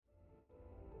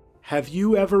Have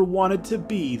you ever wanted to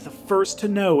be the first to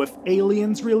know if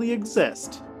aliens really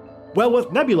exist? Well,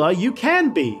 with Nebula, you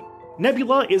can be!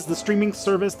 Nebula is the streaming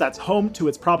service that's home to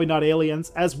It's Probably Not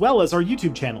Aliens, as well as our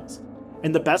YouTube channels.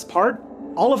 And the best part?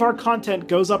 All of our content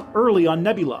goes up early on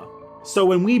Nebula. So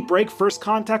when we break first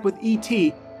contact with ET,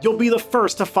 you'll be the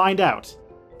first to find out.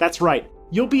 That's right,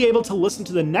 you'll be able to listen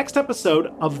to the next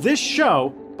episode of this show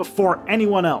before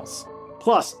anyone else.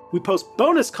 Plus, we post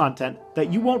bonus content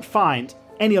that you won't find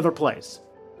any other place.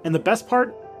 And the best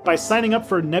part? By signing up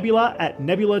for Nebula at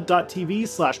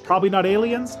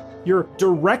nebula.tv/probablynotaliens, you're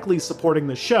directly supporting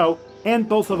the show and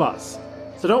both of us.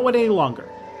 So don't wait any longer.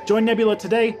 Join Nebula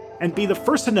today and be the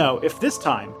first to know if this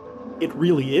time it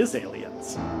really is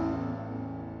aliens.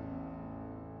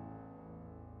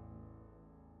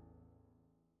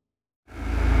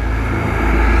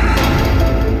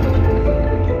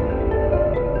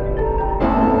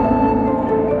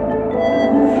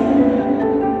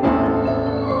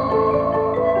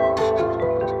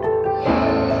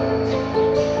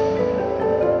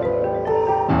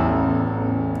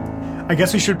 I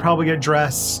guess we should probably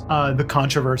address the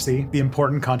controversy, the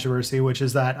important controversy, which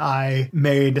is that I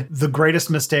made the greatest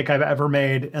mistake I've ever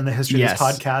made in the history of this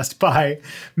podcast by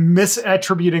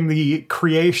misattributing the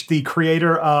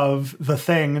creator of The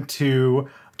Thing to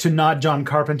not John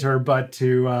Carpenter, but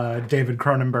to David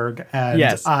Cronenberg. And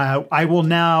I will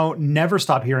now never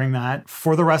stop hearing that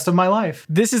for the rest of my life.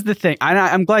 This is the thing.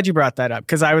 I'm glad you brought that up,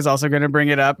 because I was also going to bring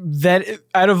it up. That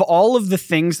out of all of the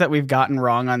things that we've gotten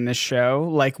wrong on this show,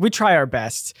 like, we try our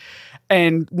best.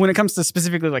 And when it comes to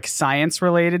specifically like science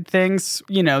related things,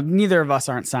 you know, neither of us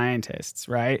aren't scientists,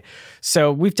 right?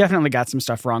 So we've definitely got some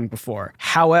stuff wrong before.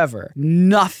 However,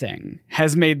 nothing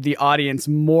has made the audience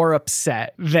more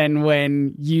upset than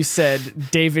when you said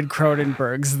David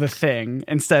Cronenberg's The Thing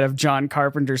instead of John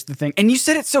Carpenter's The Thing. And you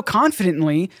said it so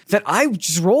confidently that I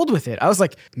just rolled with it. I was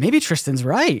like, maybe Tristan's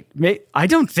right. I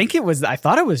don't think it was, I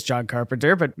thought it was John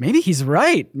Carpenter, but maybe he's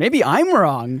right. Maybe I'm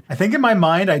wrong. I think in my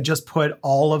mind, I just put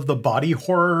all of the body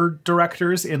horror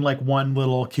directors in like one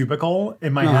little cubicle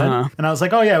in my head. And I was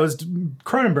like, oh yeah, it was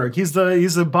Cronenberg. He's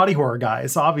the body horror guy.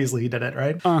 So obviously he did it,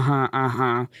 right?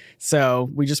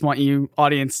 So we just want you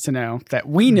audience to know that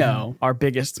we know our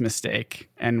biggest mistake,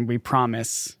 and we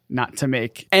promise not to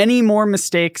make any more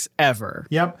mistakes ever.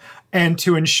 Yep. And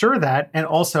to ensure that, and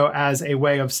also as a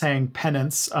way of saying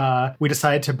penance, we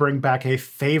decided to bring back a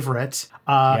favorite.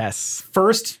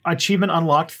 First achievement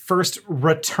unlocked, first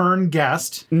return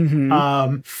guest,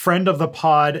 friend of the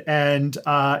pod, and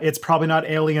It's Probably Not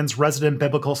Aliens resident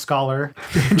biblical scholar,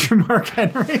 Andrew Mark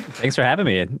Henry. Thanks for having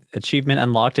me. Achievement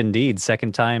unlocked indeed.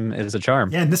 Second time is a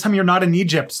charm. Yeah, and this time you're not in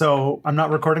Egypt, so I'm not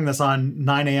recording this on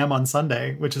 9 a.m. on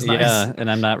Sunday, which is nice. Yeah,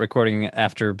 and I'm not recording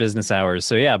after business hours.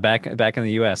 So yeah, back in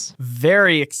the U.S.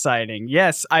 Very exciting.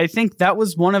 Yes, I think that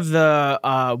was one of the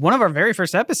one of our very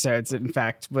first episodes. In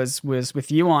fact, was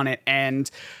with you on it,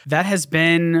 and that has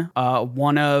been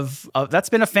that's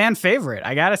been a fan favorite.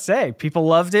 I gotta say, people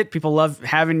loved it. People love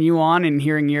having you on and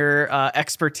hearing your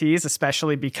expertise,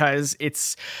 especially because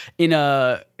it's in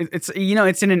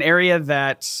an area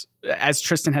that, as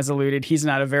Tristan has alluded, he's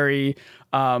not a very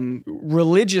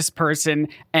religious person,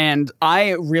 and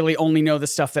I really only know the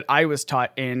stuff that I was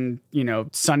taught in,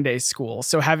 Sunday school.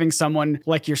 So having someone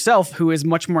like yourself who is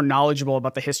much more knowledgeable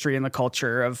about the history and the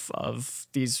culture of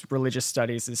these religious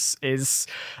studies is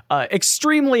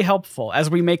extremely helpful as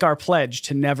we make our pledge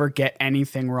to never get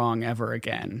anything wrong ever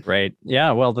again. Right.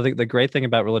 Yeah. Well, the great thing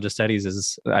about religious studies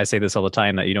is, I say this all the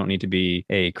time, that you don't need to be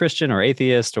a Christian or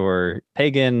atheist or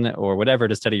pagan or whatever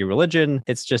to study your religion.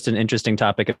 It's just an interesting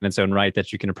topic in its own right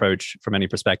that you can approach from any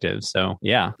perspective. So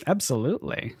yeah.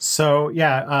 Absolutely. So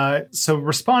yeah. So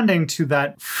responding to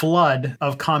that flood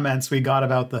of comments we got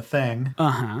about The Thing.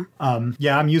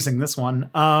 Yeah, I'm using this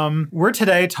one. We're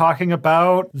today talking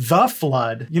about The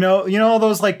Flood. You know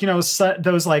those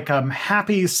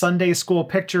happy Sunday school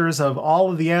pictures of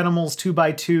all of the animals 2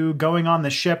 by 2 going on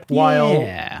the ship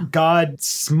while God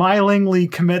smilingly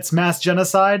commits mass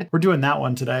genocide. We're doing that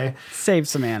one today. Save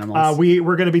some animals.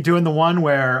 We're going to be doing the one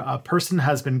where a person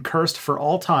has been cursed for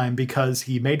all time because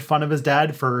he made fun of his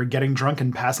dad for getting drunk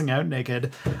and passing out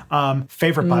naked.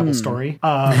 Favorite Bible story.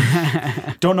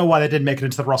 Don't know why that didn't make it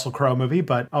into the Russell Crowe movie,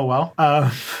 but oh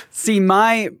well. See,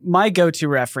 my go-to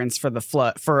reference for the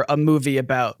flood, for a movie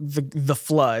about the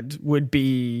flood, would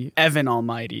be Evan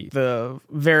Almighty, the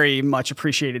very much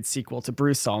appreciated sequel to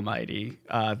Bruce Almighty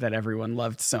that everyone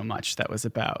loved so much. That was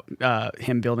about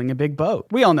him building a big boat.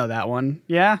 We all know that one.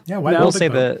 Yeah. Yeah. We'll say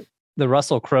The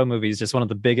Russell Crowe movie is just one of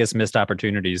the biggest missed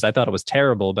opportunities. I thought it was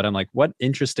terrible, but I'm like, what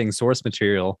interesting source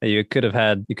material that you could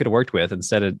have worked with.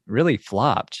 Instead, it really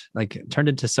flopped. Like, it turned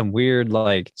into some weird,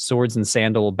 like, swords and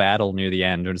sandal battle near the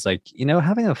end. It's like,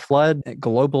 having a flood, a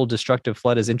global destructive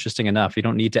flood is interesting enough. You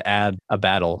don't need to add a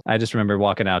battle. I just remember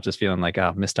walking out just feeling like,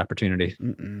 oh, missed opportunity.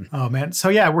 Oh, man. So,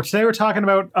 yeah, today we're talking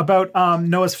about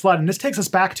Noah's flood. And this takes us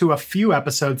back to a few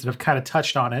episodes that have kind of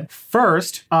touched on it.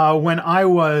 First, when I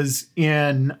was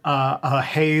in a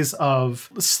haze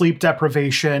of sleep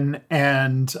deprivation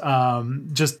and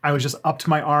I was just up to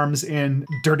my arms in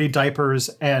dirty diapers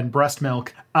and breast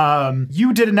milk.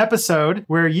 You did an episode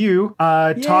where you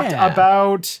talked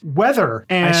about weather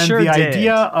and the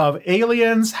idea of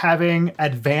aliens having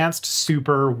advanced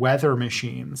super weather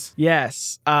machines.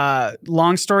 Yes.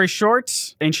 Long story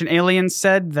short, ancient aliens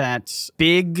said that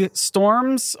big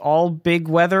storms, all big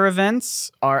weather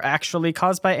events, are actually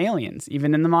caused by aliens,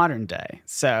 even in the modern day.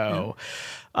 So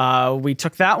we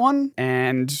took that one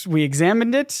and we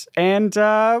examined it, and you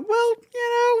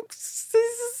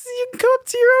can come up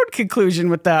to your own conclusion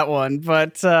with that one,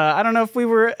 but I don't know if we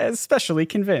were especially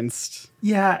convinced.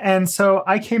 Yeah, and so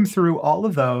I came through all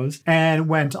of those and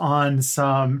went on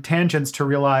some tangents to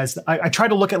realize I tried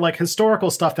to look at like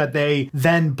historical stuff that they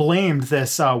then blamed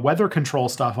this weather control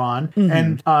stuff on. Mm-hmm.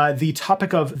 And the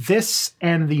topic of this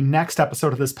and the next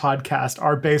episode of this podcast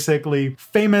are basically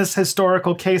famous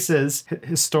historical cases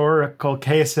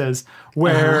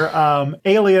where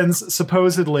aliens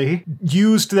supposedly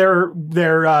used their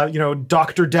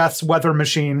Dr. Death's weather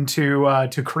machine to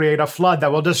create a flood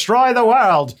that will destroy the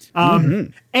world.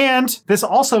 And this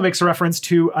also makes a reference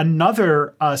to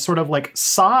another sort of like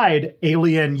side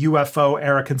alien UFO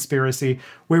era conspiracy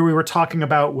where we were talking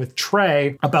about with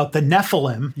Trey about the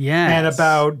Nephilim and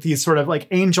about these sort of like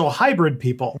angel hybrid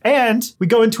people. And we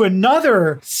go into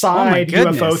another side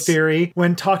UFO theory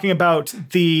when talking about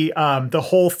the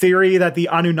whole theory that the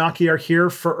Anunnaki are here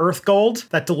for Earth gold,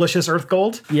 that delicious Earth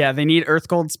gold. Yeah, they need Earth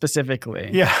gold specifically.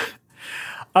 Yeah.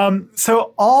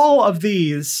 So all of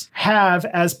these have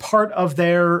as part of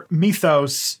their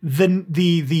mythos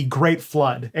the Great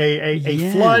Flood,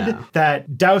 a flood that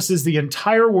douses the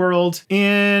entire world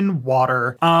in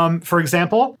water. For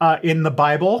example, in the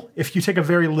Bible, if you take a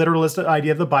very literalist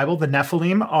idea of the Bible, the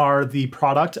Nephilim are the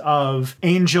product of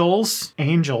angels,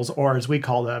 or as we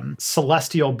call them,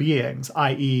 celestial beings,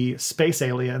 i.e. space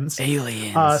aliens.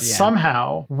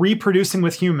 Somehow reproducing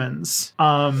with humans.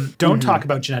 Don't talk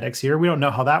about genetics here. We don't know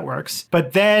how that works.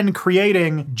 But then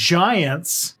creating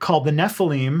giants called the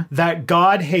Nephilim that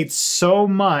God hates so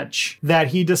much that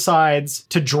he decides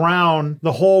to drown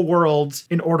the whole world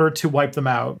in order to wipe them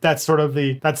out. That's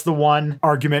the one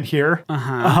argument here.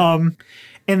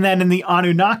 And then in the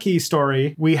Anunnaki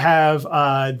story, we have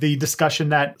the discussion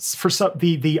that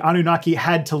the Anunnaki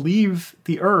had to leave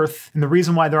the Earth, and the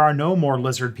reason why there are no more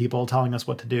lizard people telling us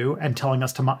what to do and telling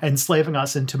us to enslaving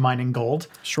us into mining gold,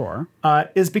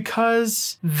 is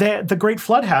because the Great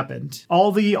Flood happened.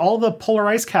 All the polar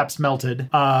ice caps melted,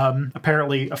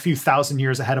 apparently a few thousand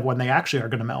years ahead of when they actually are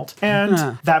going to melt,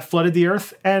 and that flooded the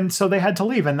Earth, and so they had to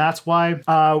leave, and that's why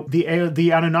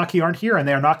the Anunnaki aren't here, and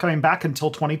they are not coming back until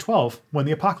 2012 when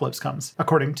the apocalypse comes,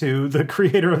 according to the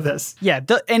creator of this. Yeah,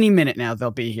 any minute now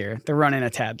they'll be here. They're running a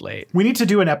tad late. We need to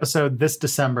do an episode this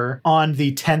December on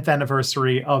the 10th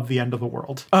anniversary of the end of the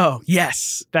world. Oh,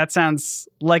 yes. That sounds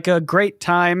like a great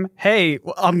time. Hey,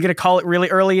 I'm going to call it really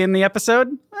early in the episode.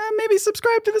 Maybe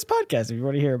subscribe to this podcast if you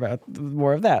want to hear about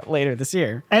more of that later this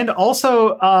year. And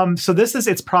also, so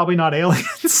It's Probably Not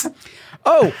Aliens.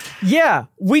 Oh, yeah.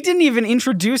 We didn't even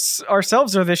introduce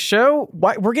ourselves or this show.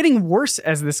 We're getting worse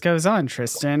as this goes on,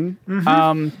 Tristan.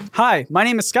 Hi, my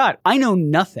name is Scott. I know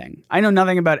nothing.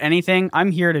 About anything.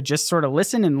 I'm here to just sort of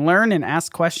listen and learn and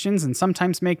ask questions and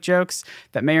sometimes make jokes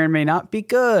that may or may not be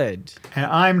good. And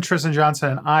I'm Tristan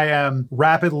Johnson. I am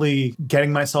rapidly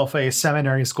getting myself a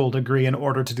seminary school degree in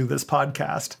order to do this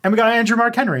podcast. And we got Andrew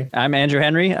Mark Henry. I'm Andrew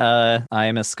Henry. I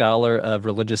am a scholar of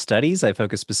religious studies. I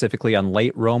focus specifically on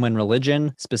late Roman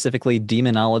religion, specifically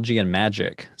demonology and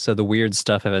magic, so the weird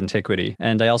stuff of antiquity.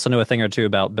 And I also know a thing or two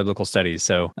about biblical studies,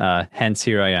 so hence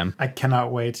here I am. I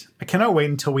cannot wait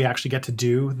until we actually get to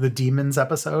do the demons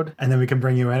episode, and then we can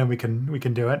bring you in and we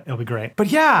can do it. It'll be great.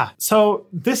 But yeah, so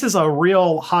this is a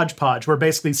real hodgepodge where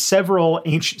basically several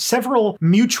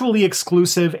mutually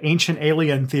exclusive ancient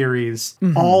alien theories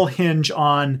all all hinge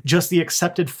on just the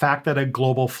accepted fact that a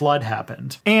global flood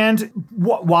happened. And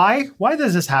why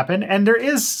does this happen? And there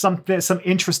is some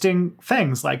interesting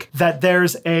things, like that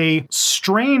there's a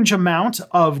strange amount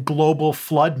of global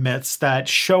flood myths that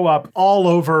show up all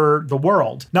over the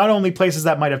world. Not only places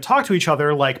that might have talked to each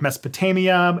other, like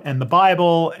Mesopotamia and the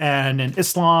Bible and in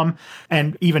Islam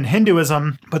and even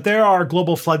Hinduism, but there are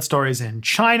global flood stories in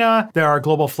China. There are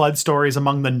global flood stories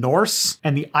among the Norse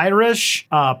and the Irish,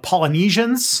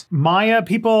 Polynesians, Maya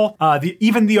people,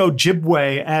 even the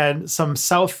Ojibwe and some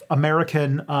South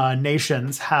American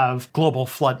nations have global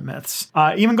flood myths.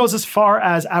 Even goes as far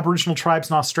as Aboriginal tribes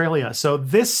in Australia. So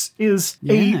this is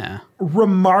a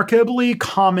remarkably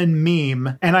common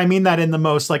meme, and I mean that in the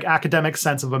most like academic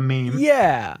sense of a meme.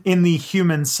 Yeah. In the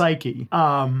human psyche,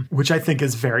 which I think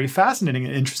is very fascinating,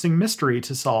 an interesting mystery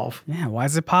to solve. Yeah, why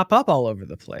does it pop up all over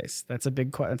the place? That's a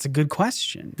good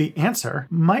question. The answer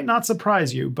might not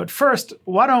surprise you, but first,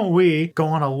 why don't we go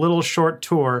on a little short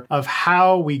tour of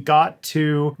how we got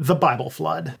to the Bible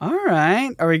flood? All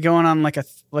right. Are we going on like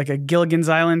a Gilligan's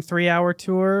Island 3-hour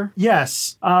tour?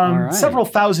 Yes. right. Several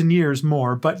thousand years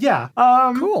more, but yeah.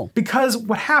 Cool. Because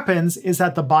what happens is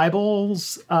that the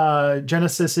Bible's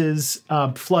Genesis's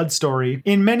flood story,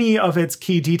 in many of its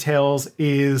key details,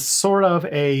 is sort of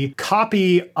a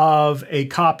copy of a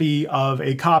copy of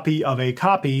a copy of a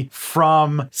copy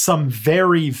from some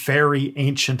very, very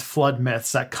ancient flood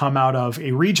myths that come out of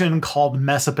a region called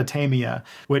Mesopotamia,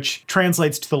 which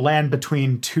translates to the land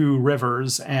between two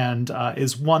rivers and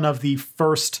is one of the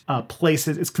first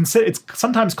places. It's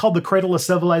sometimes called the cradle of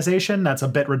civilization. That's a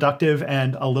bit reductive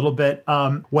and a little bit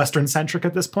Western-centric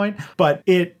at this point, but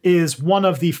it is one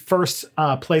of the first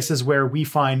places where we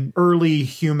find early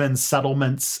human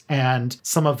settlements and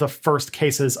some of the first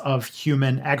cases of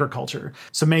human agriculture.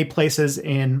 So many places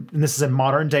and this is in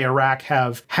modern day Iraq,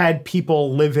 have had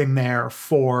people living there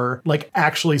for like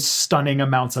actually stunning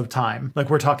amounts of time. Like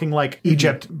we're talking like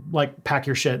Egypt, like pack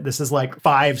your shit. This is like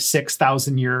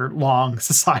 5,000-6,000 year long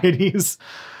societies.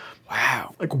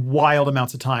 Wow. Like wild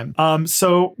amounts of time.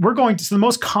 So the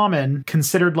most common,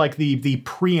 considered like the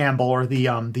preamble or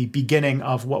the beginning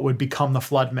of what would become the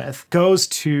flood myth, goes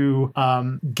to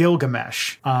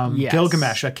Gilgamesh. Yes.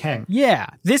 Gilgamesh, a king. Yeah.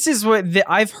 This is what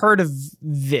I've heard of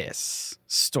this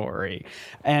story.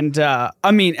 And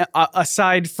I mean,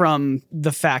 aside from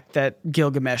the fact that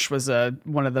Gilgamesh was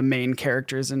one of the main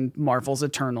characters in Marvel's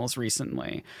Eternals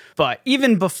recently, but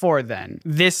even before then,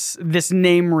 this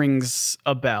name rings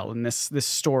a bell and this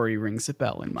story rings a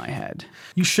bell in my head.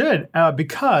 You should,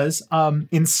 because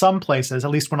in some places,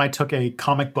 at least when I took a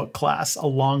comic book class a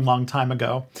long, long time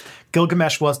ago,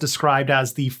 Gilgamesh was described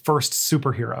as the first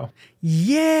superhero.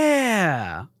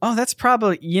 Yeah. Oh, that's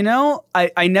probably,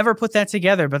 I never put that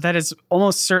together, but that is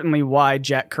almost certainly why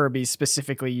Jack Kirby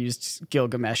specifically used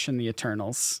Gilgamesh in the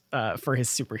Eternals for his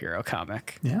superhero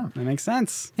comic. Yeah. That makes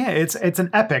sense. Yeah, it's an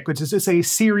epic, which is just a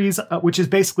series, which is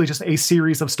basically just a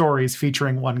series of stories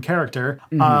featuring one character,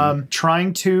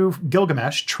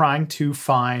 Gilgamesh trying to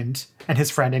find, and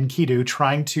his friend Enkidu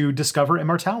trying to discover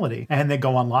immortality. And they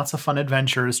go on lots of fun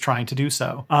adventures trying to do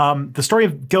so. The story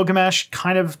of Gilgamesh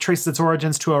kind of traces its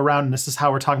origins to around, and this is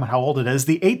how we're talking about how old it is,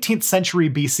 the 18th century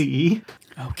BCE.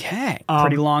 Okay,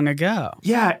 pretty long ago.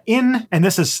 Yeah, and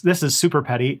this is super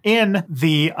petty. In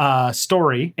the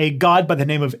story, a god by the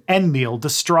name of Enlil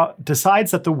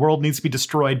decides that the world needs to be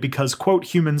destroyed because, quote,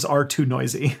 humans are too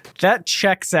noisy. That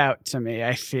checks out to me,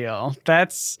 I feel. I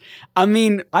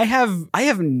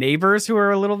have neighbors who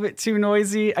are a little bit too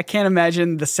noisy. I can't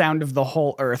imagine the sound of the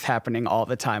whole earth happening all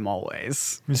the time,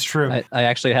 always. It's true. I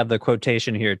actually have the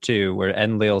quotation here, too, where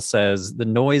Enlil says, "The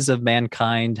noise of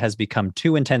mankind has become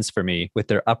too intense for me. With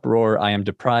their uproar, I am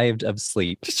deprived of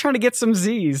sleep." Just trying to get some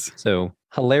Z's. So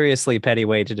hilariously petty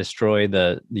way to destroy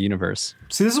the universe.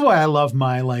 See, this is why I love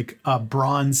my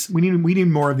bronze. We need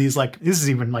more of these. This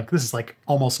is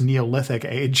almost Neolithic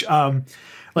age.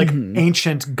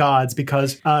 Ancient gods,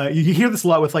 because you hear this a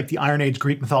lot with the Iron Age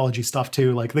Greek mythology stuff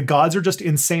too. Like the gods are just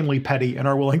insanely petty and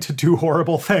are willing to do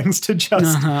horrible things to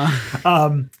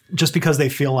just because they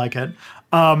feel like it.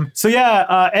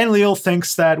 Enlil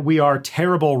thinks that we are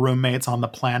terrible roommates on the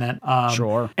planet.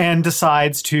 And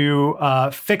decides to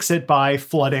fix it by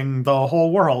flooding the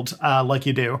whole world, like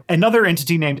you do. Another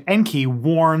entity named Enki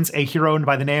warns a hero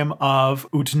by the name of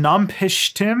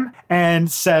Utnapishtim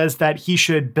and says that he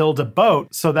should build a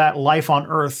boat so that life on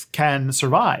Earth can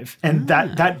survive. And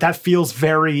that feels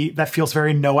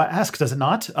very Noah-esque, does it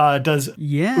not?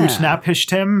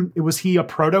 Utnapishtim, was he a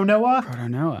proto-Noah?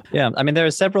 Proto-Noah. Yeah, I mean,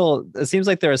 it seems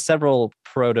like there are several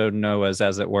proto-Noahs,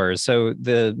 as it were. So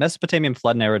the Mesopotamian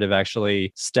flood narrative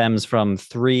actually stems from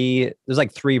there's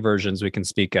like three versions we can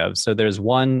speak of. So there's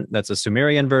one that's a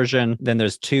Sumerian version, then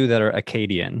there's two that are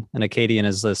Akkadian. And Akkadian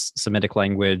is this Semitic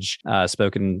language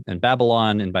spoken in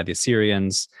Babylon and by the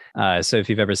Assyrians. So if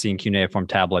you've ever seen cuneiform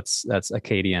tablets, that's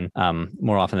Akkadian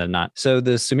more often than not. So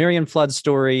the Sumerian flood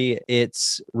story,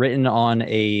 it's written on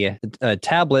a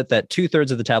tablet that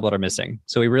 2/3 of the tablet are missing.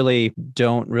 So we really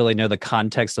don't really know the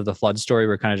context of the flood story.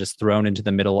 We're kind of just thrown into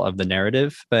the middle of the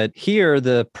narrative. But here,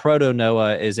 the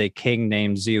proto-Noah is a king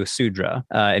named Ziusudra,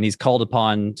 and he's called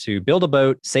upon to build a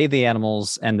boat, save the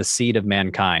animals, and the seed of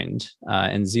mankind.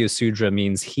 And Ziusudra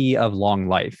means he of long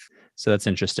life. So that's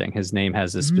interesting. His name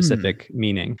has a specific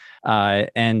meaning.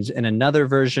 And in another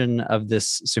version of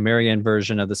this Sumerian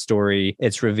version of the story,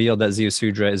 it's revealed that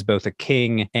Ziusudra is both a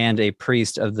king and a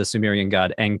priest of the Sumerian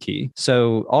god Enki.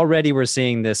 So already we're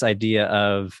seeing this idea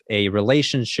of a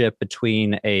relationship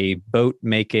between a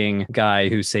boat-making guy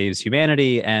who saves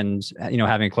humanity and,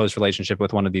 having a close relationship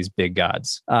with one of these big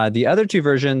gods. The other two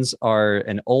versions are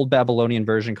an old Babylonian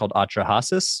version called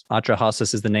Atrahasis.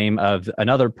 Atrahasis is the name of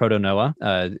another proto-Noah.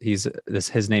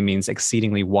 His name means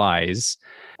exceedingly wise.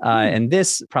 And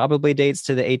this probably dates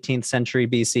to the 18th century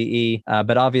BCE.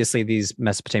 But obviously these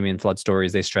Mesopotamian flood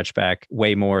stories, they stretch back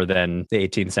way more than the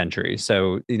 18th century.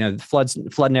 So,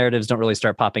 flood narratives don't really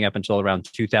start popping up until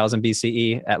around 2000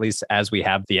 BCE, at least as we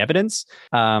have the evidence.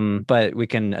 But we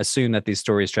can assume that these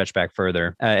stories stretch back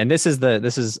further. And this is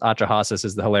Atrahasis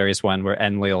is the hilarious one where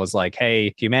Enlil is like,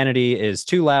 hey, humanity is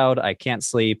too loud. I can't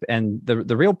sleep. And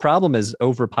the real problem is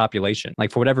overpopulation.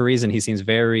 Like for whatever reason, he seems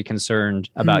very concerned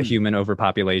about human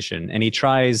overpopulation. And he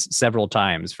tries several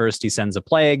times. First, he sends a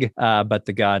plague, but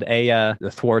the god Ea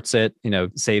thwarts it,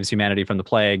 saves humanity from the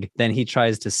plague. Then he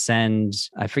tries to send,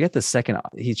 I forget the second,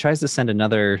 he tries to send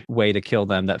another way to kill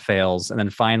them that fails. And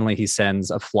then finally, he sends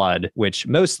a flood, which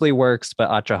mostly works, but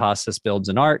Atrahasis builds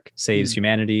an ark, saves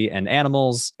humanity and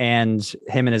animals, and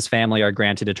him and his family are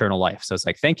granted eternal life. So it's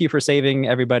like, thank you for saving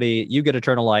everybody. You get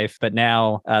eternal life. But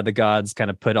now the gods kind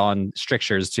of put on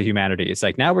strictures to humanity. It's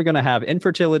like, now we're going to have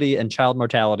infertility and child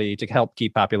mortality to help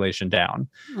keep population down.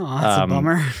 Oh, that's a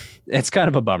bummer. It's kind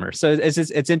of a bummer. So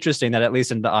it's interesting that at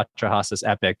least in the Atrahasis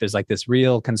epic, there's like this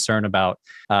real concern about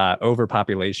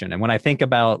overpopulation. And when I think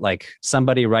about like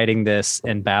somebody writing this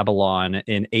in Babylon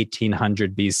in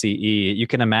 1800 BCE, you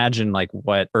can imagine like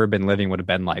what urban living would have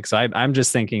been like. So I'm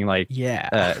just thinking like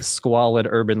squalid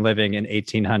urban living in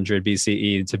 1800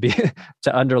 BCE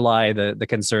to underlie the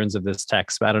concerns of this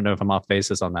text. But I don't know if I'm off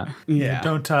basis on that. Yeah.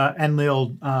 Don't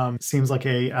Enlil seems like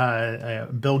a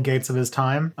Bill Gates of his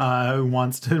time who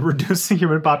wants to reduce the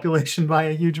human population by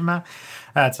a huge amount.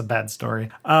 That's a bad story.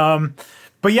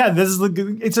 But yeah, this is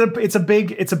it's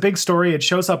a big story. It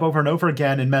shows up over and over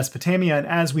again in Mesopotamia, and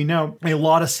as we know, a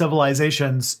lot of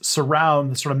civilizations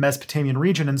surround the sort of Mesopotamian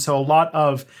region, and so a lot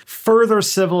of further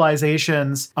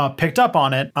civilizations picked up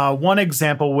on it. One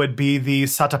example would be the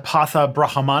Satapatha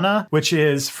Brahmana, which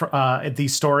is the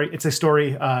story. It's a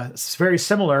story very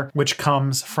similar, which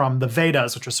comes from the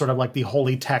Vedas, which are sort of like the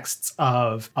holy texts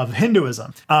of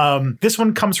Hinduism. This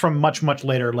one comes from much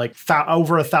later, like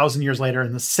over 1,000 years later,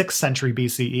 in the 6th century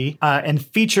BCE. And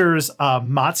features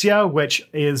Matsya, which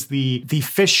is the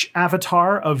fish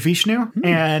avatar of Vishnu.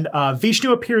 And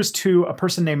Vishnu appears to a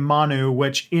person named Manu,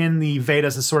 which in the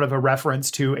Vedas is sort of a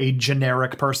reference to a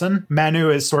generic person. Manu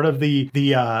is sort of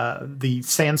the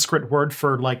Sanskrit word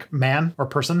for like man or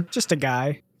person. Just a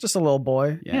guy. Just a little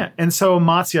boy. Yeah. And so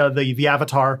Matsya, the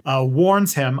avatar,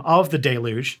 warns him of the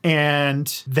deluge, and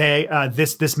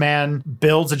this man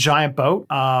builds a giant boat.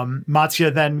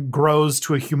 Matsya then grows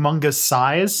to a humongous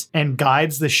size and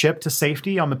guides the ship to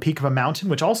safety on the peak of a mountain,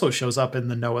 which also shows up in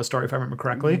the Noah story, if I remember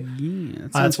correctly. Yeah,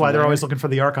 that's why they're always looking for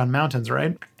the ark on mountains,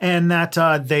 right? And that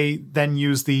they then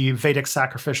use the Vedic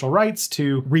sacrificial rites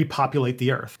to repopulate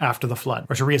the earth after the flood,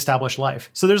 or to reestablish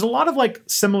life. So there's a lot of like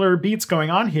similar beats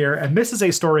going on here, and this is a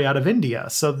story out of India.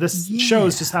 So this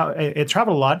shows just how it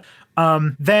traveled a lot.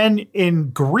 Then in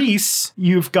Greece,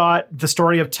 you've got the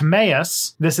story of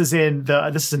Timaeus. This is in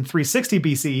 360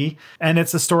 BCE, and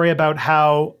it's a story about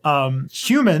how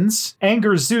humans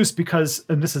anger Zeus because,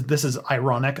 and this is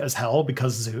ironic as hell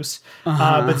because Zeus,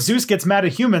 but Zeus gets mad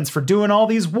at humans for doing all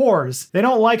these wars. They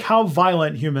don't like how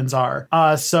violent humans are.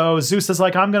 So Zeus is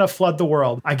like, I'm gonna flood the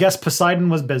world. I guess Poseidon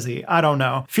was busy. I don't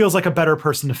know. Feels like a better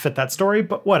person to fit that story,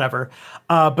 but whatever.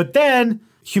 But then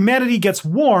humanity gets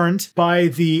warned by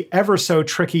the ever so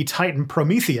tricky Titan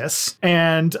Prometheus,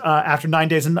 and after 9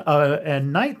 days and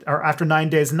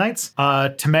nights,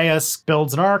 Timaeus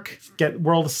builds an ark,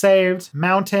 world saved,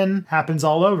 mountain happens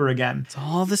all over again. It's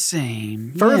all the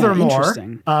same. Furthermore,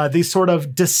 these sort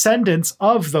of descendants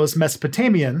of those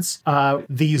Mesopotamians,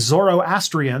 the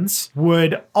Zoroastrians,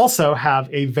 would also have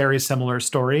a very similar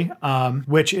story,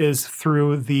 which is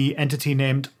through the entity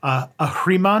named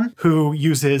Ahriman, who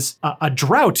uses a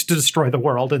drought to destroy the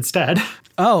world instead.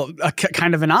 Oh,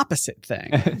 kind of an opposite thing.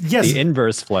 Yes. The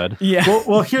inverse flood. Yeah.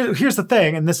 Well, here's the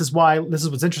thing, and this is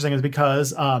what's interesting, is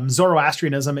because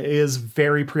Zoroastrianism is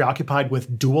very preoccupied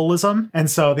with dualism, and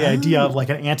so the idea of like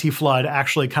an anti-flood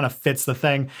actually kind of fits the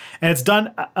thing. And it's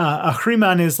done.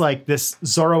 Ahriman is like this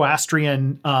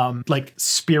Zoroastrian like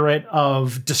spirit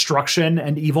of destruction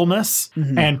and evilness,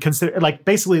 and consider like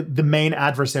basically the main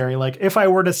adversary. Like if I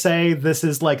were to say this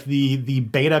is like the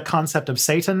beta concept of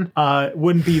Satan,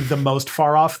 wouldn't be the most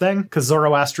far off thing, because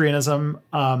Zoroastrianism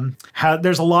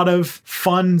there's a lot of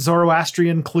fun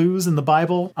Zoroastrian clues in the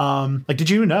Bible. Like, did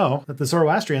you know that the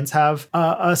Zoroastrians have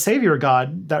a savior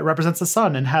god that represents the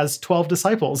sun and has 12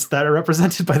 disciples that are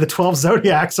represented by the 12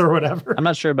 zodiacs or whatever? I'm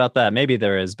not sure about that. Maybe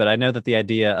there is, but I know that the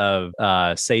idea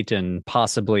of Satan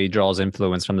possibly draws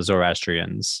influence from the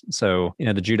Zoroastrians. So,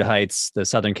 the Judahites, the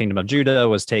southern kingdom of Judah,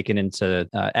 was taken into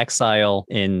exile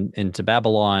into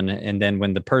Babylon, and then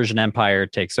when the Persian Empire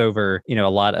takes over, a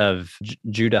lot of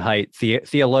Judahite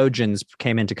theologians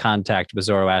came into contact with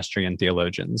Zoroastrian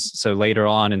theologians. So later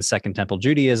on in Second Temple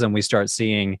Judaism, we start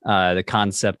seeing the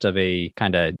concept of a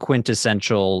kind of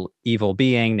quintessential evil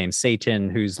being named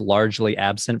Satan, who's largely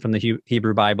absent from the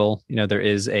Hebrew Bible. There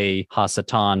is a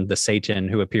Hasatan, the Satan,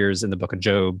 who appears in the book of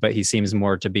Job, but he seems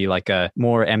more to be like a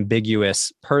more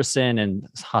ambiguous person, and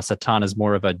Hasatan is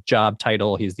more of a job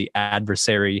title. He's the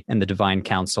adversary in the divine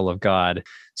counsel of God.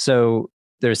 So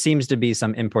there seems to be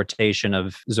some importation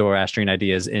of Zoroastrian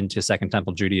ideas into Second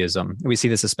Temple Judaism. We see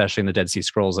this especially in the Dead Sea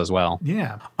Scrolls as well.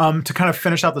 Yeah. To kind of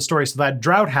finish out the story, so that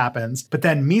drought happens, but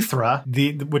then Mithra,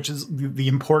 which is the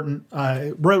important,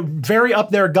 very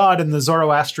up there god in the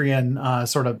Zoroastrian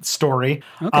sort of story,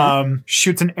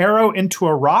 shoots an arrow into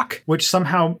a rock, which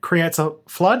somehow creates a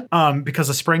flood because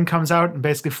a spring comes out and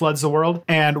basically floods the world.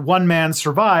 And one man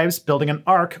survives building an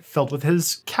ark filled with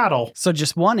his cattle. So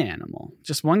just one animal,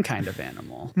 just one kind of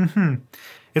animal. Mm-hmm.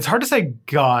 It's hard to say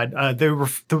God.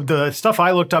 The stuff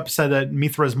I looked up said that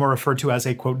Mithra is more referred to as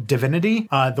a, quote, divinity.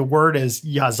 The word is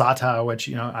Yazata, which,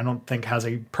 I don't think has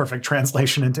a perfect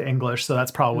translation into English, so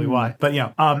that's probably why. But,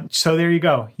 so there you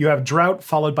go. You have drought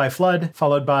followed by flood,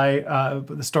 followed by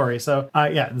the story. So,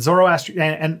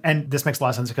 Zoroastrian, and this makes a lot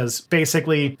of sense because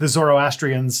basically the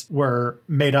Zoroastrians were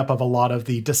made up of a lot of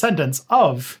the descendants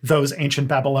of those ancient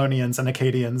Babylonians and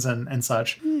Akkadians and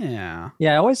such. Yeah.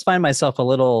 Yeah, I always find myself a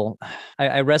little...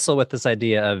 I wrestle with this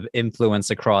idea of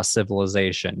influence across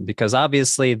civilization, because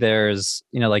obviously there's,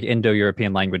 like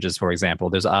Indo-European languages, for example,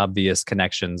 there's obvious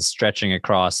connections stretching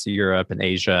across Europe and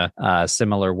Asia,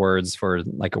 similar words for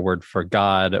like a word for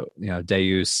God,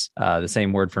 Deus, the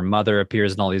same word for mother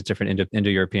appears in all these different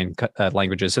Indo-European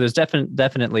languages. So there's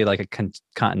definitely like a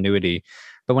continuity.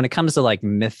 But when it comes to like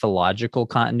mythological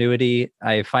continuity,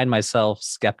 I find myself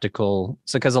skeptical.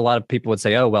 So because a lot of people would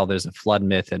say, oh, well, there's a flood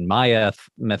myth in Maya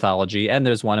mythology and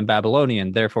there's one in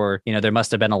Babylonian. Therefore, there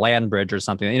must have been a land bridge or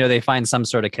something. They find some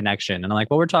sort of connection. And I'm like,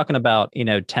 well, we're talking about,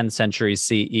 10th century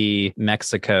CE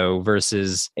Mexico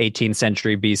versus 18th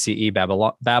century BCE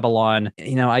Babylon.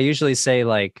 I usually say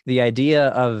like the idea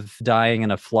of dying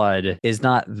in a flood is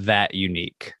not that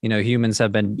unique. Humans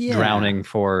have been drowning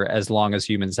for as long as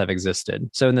humans have existed.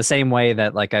 So in the same way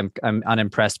that like I'm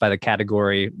unimpressed by the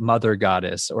category mother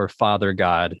goddess or father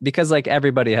god, because like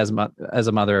everybody has as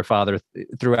a mother or father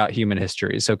throughout human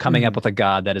history. So coming up with a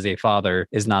god that is a father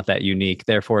is not that unique.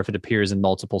 Therefore, if it appears in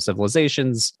multiple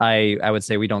civilizations, I would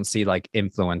say we don't see like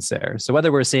influence there. So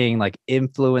whether we're seeing like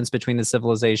influence between the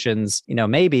civilizations,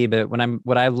 maybe, but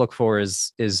what I look for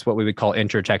is what we would call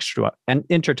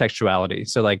intertextuality.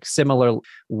 So like similar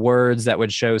words that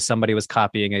would show somebody was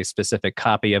copying a specific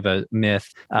copy of a myth.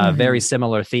 Very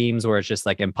similar themes where it's just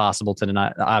like impossible to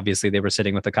deny. Obviously, they were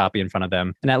sitting with a copy in front of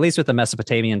them. And at least with the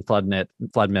Mesopotamian flood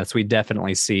myths, we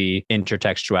definitely see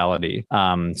intertextuality.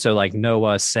 So like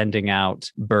Noah sending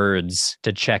out birds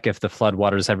to check if the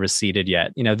floodwaters have receded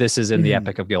yet. This is in the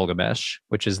Epic of Gilgamesh,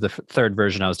 which is the third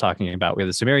version I was talking about. We have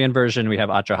the Sumerian version, we have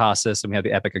Atrahasis, and we have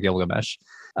the Epic of Gilgamesh.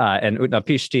 And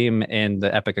Utnapishtim in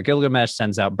the Epic of Gilgamesh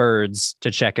sends out birds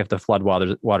to check if the flood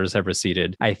waters have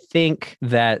receded. I think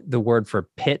that the word for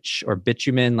pitch or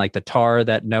bitumen, like the tar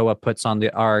that Noah puts on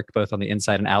the ark, both on the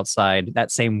inside and outside,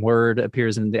 that same word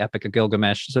appears in the Epic of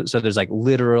Gilgamesh. So there's like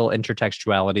literal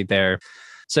intertextuality there.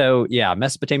 So yeah,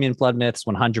 Mesopotamian flood myths,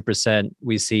 100%.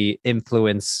 We see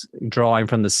influence drawing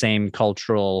from the same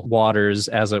cultural waters,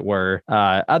 as it were.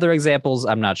 Other examples,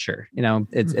 I'm not sure.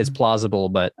 It's plausible,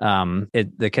 but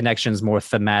the connection's more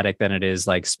thematic than it is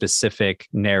like specific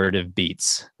narrative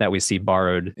beats that we see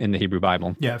borrowed in the Hebrew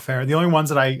Bible. Yeah, fair. The only ones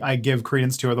that I give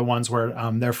credence to are the ones where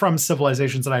they're from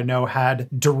civilizations that I know had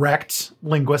direct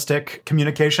linguistic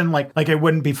communication. Like it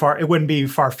wouldn't be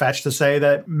far-fetched to say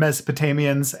that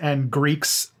Mesopotamians and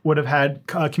Greeks would have had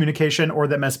communication, or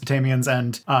that Mesopotamians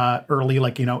and early,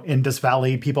 Indus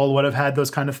Valley people would have had those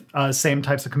kind of same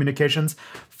types of communications.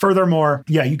 Furthermore,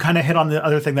 yeah, you kind of hit on the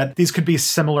other thing that these could be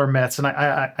similar myths. And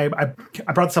I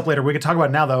brought this up later. We could talk about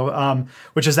it now, though,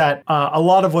 which is that a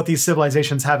lot of what these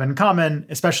civilizations have in common,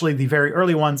 especially the very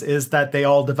early ones, is that they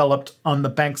all developed on the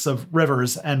banks of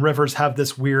rivers, and rivers have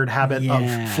this weird habit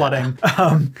of flooding.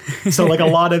 So like a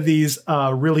lot of these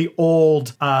really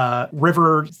old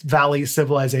river valley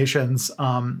civilizations,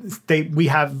 we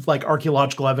have like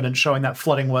archaeological evidence showing that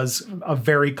flooding was a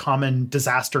very common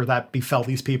disaster that befell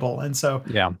these people. And so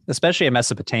yeah, especially in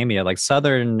Mesopotamia, like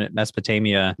southern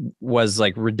Mesopotamia was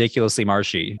like ridiculously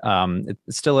marshy. It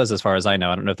still is, as far as I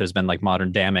know. I don't know if there's been like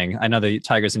modern damming. I know the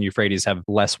Tigris and Euphrates have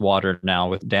less water now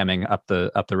with damming up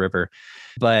the river.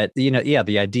 But, the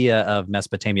idea of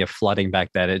Mesopotamia flooding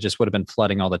back then, it just would have been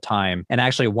flooding all the time. And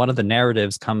actually, one of the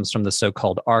narratives comes from the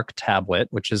so-called Ark tablet,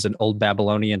 which is an old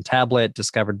Babylonian tablet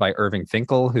discovered by Irving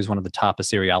Finkel, who's one of the top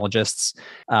Assyriologists.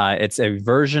 It's a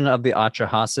version of the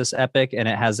Atrahasis epic, and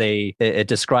it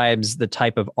describes the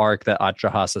type of ark that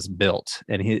Atrahasis built.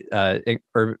 And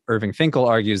Irving Finkel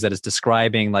argues that it's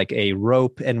describing like a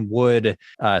rope and wood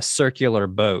circular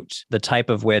boat, the type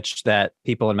of which that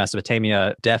people in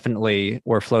Mesopotamia definitely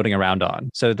were floating around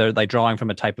on. So they're like drawing from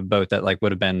a type of boat that like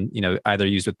would have been, either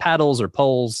used with paddles or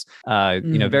poles,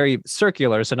 very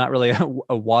circular. So not really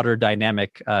a water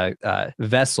dynamic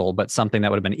vessel, but something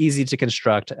that would have been easy to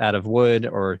construct out of wood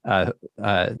or,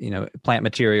 plant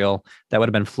material that would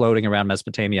have been floating around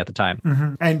Mesopotamia at the time.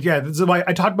 Mm-hmm. And yeah, this is why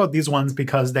I talked about these ones,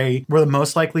 because they were the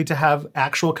most likely to have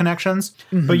actual connections.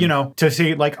 Mm-hmm. But, to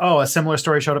see like, a similar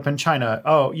story showed up in China.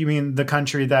 Oh, you mean the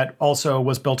country that also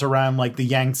was built around like the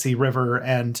Yangtze River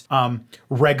and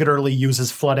regularly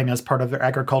uses flooding as part of their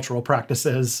agricultural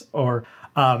practices, or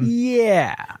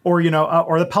or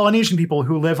the Polynesian people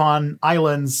who live on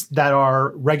islands that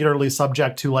are regularly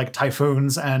subject to like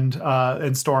typhoons and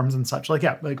storms and such. So I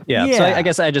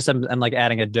guess I'm like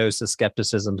adding a dose of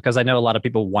skepticism, because I know a lot of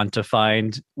people want to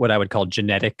find what I would call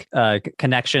genetic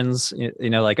connections.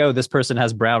 Like, oh, this person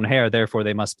has brown hair, therefore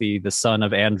they must be the son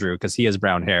of Andrew because he has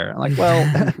brown hair. I'm like,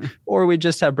 well, or we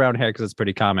just have brown hair because it's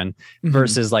pretty common.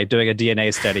 Versus like doing a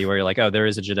DNA study where you're like, oh, there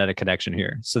is a genetic connection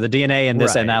here. So the DNA in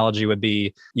this analogy would be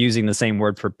using the same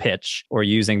word for pitch, or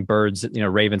using birds,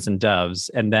 ravens and doves.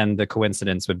 And then the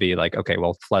coincidence would be like, okay,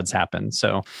 well, floods happen.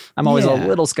 So I'm always a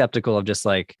little skeptical of just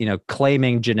like,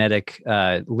 claiming genetic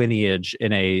lineage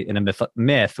in a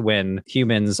myth when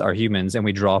humans are humans and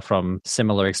we draw from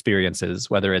similar experiences,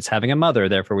 whether it's having a mother,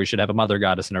 therefore we should have a mother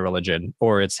goddess in a religion,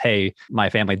 or it's, hey,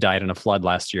 my family died in a flood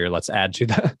last year. Let's add to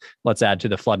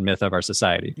the flood myth of our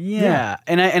society. Yeah.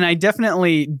 And I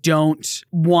definitely don't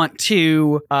want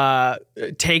to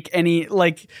take any,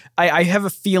 like, I have a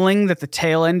feeling that the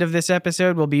tail end of this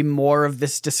episode will be more of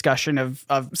this discussion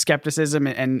of skepticism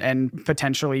and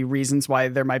potentially reasons why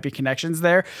there might be connections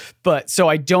there. But so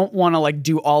I don't want to like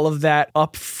do all of that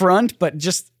up front, but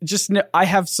just know, I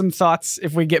have some thoughts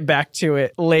if we get back to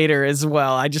it later as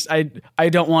well. I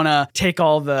don't want to take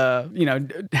all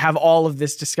the, have all of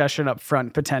this discussion up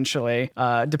front potentially,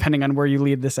 depending on where you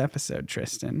lead this episode,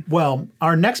 Tristan. Well,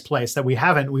 our next place that we've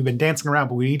been dancing around,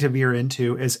 but we need to veer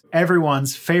into is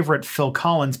everyone's favorite Phil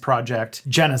Collins project,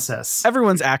 Genesis.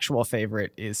 Everyone's actual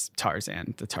favorite is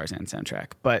Tarzan, the Tarzan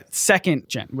soundtrack, but second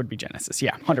would be Genesis.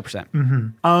 Yeah, 100%.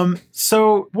 Mm-hmm.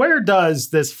 So where does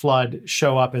this flood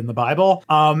show up in the Bible?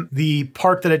 The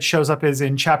part that it shows up is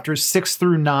in chapters 6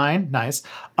 through 9. Nice.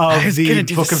 Of the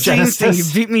book of Genesis.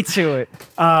 You beat me to it.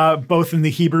 Both in the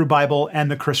Hebrew Bible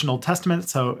and the Christian Old Testament.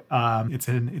 So it's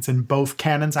in both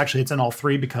canons. Actually, it's in all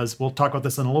three, because we'll talk about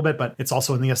this in a little bit, but it's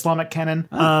also in the Islamic canon.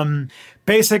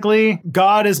 Basically,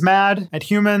 God is mad at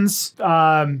humans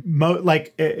happens,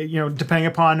 depending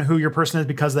upon who your person is,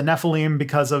 because of the Nephilim,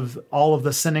 because of all of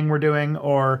the sinning we're doing,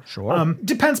 or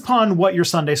depends upon what your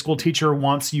Sunday school teacher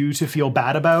wants you to feel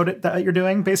bad about it that you're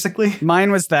doing, basically.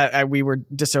 Mine was that we were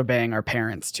disobeying our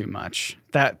parents too much.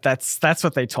 That's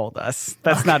what they told us.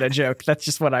 That's not a joke. That's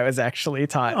just what I was actually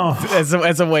taught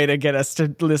as a way to get us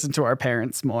to listen to our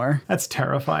parents more. That's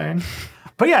terrifying.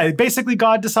 But yeah, basically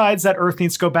God decides that Earth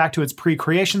needs to go back to its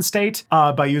pre-creation state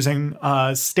by using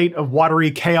a state of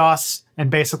watery chaos and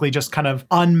basically just kind of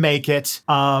unmake it,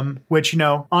 which,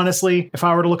 honestly, if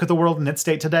I were to look at the world in its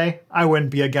state today, I wouldn't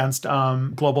be against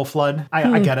global flood.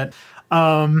 I get it.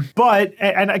 But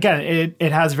again,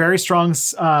 it has very strong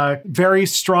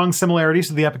similarities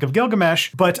to the Epic of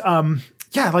Gilgamesh, but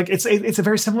it's a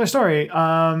very similar story.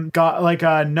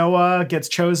 Noah gets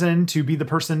chosen to be the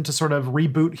person to sort of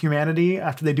reboot humanity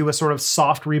after they do a sort of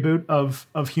soft reboot of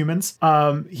humans.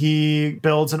 He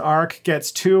builds an ark,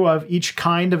 gets 2 of each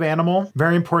kind of animal.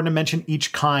 Very important to mention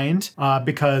each kind,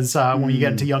 because when you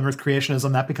get into young Earth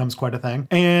creationism, that becomes quite a thing.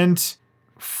 And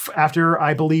after,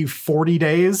 I believe, 40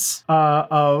 days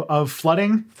of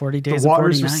flooding, 40 days the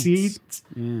waters and 40 recede,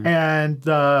 and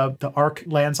the ark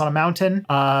lands on a mountain.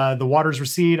 The waters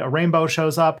recede, a rainbow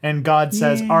shows up, and God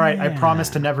says, all right, I promise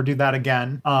to never do that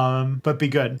again, but be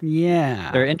good.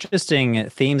 Yeah. There are interesting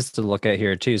themes to look at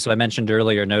here, too. So I mentioned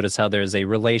earlier, notice how there's a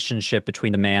relationship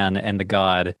between the man and the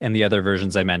God in the other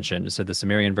versions I mentioned. So the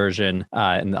Sumerian version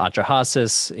and the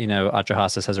Atrahasis,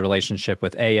 Atrahasis has a relationship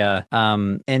with Ea.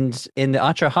 And in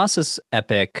the Atrahasis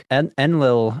epic,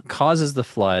 Enlil causes the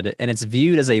flood, and it's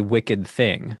viewed as a wicked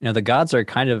thing. The gods are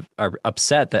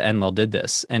upset that Enlil did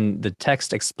this, and the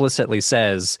text explicitly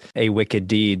says a wicked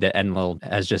deed that Enlil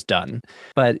has just done.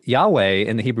 But Yahweh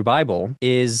in the Hebrew Bible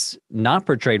is not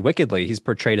portrayed wickedly. He's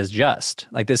portrayed as just.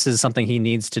 Like, this is something he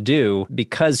needs to do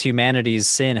because humanity's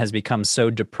sin has become so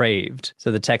depraved.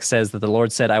 So the text says that the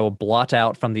Lord said, I will blot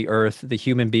out from the earth the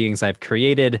human beings I've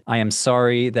created. I am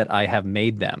sorry that I have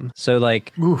made them. So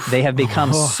they have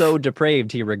become so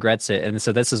depraved, he regrets it. And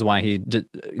so this is why he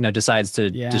decides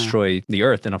to destroy the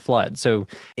earth in a flood. So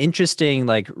interesting,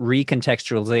 how it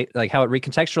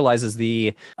recontextualizes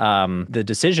the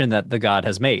decision that the God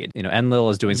has made. Enlil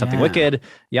is doing something wicked.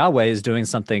 Yahweh is doing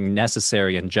something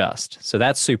necessary and just. So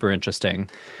that's super interesting.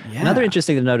 Yeah. Another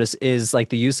interesting to notice is the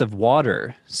use of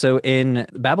water. So in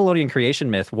Babylonian creation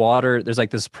myth, water, there's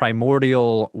this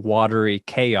primordial watery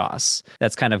chaos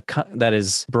that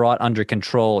is brought under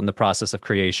control in the process of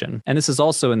creation. And this is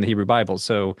also in the Hebrew Bible.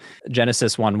 So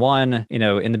Genesis 1:1,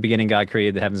 in the beginning, God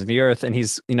created the heavens and the earth, and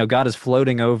God is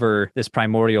floating over this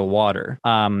primordial water.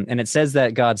 And it says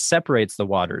that God separates the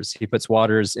waters. He puts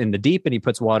waters in the deep, and he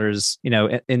puts waters,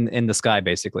 in the sky,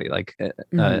 basically,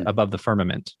 above the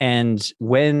firmament. And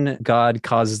when God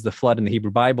causes the flood in the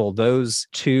Hebrew Bible, those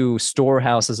 2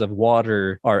 storehouses of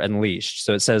water are unleashed.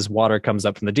 So it says water comes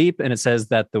up from the deep, and it says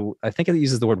that I think it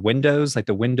uses the word windows,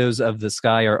 the windows of the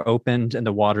sky are opened and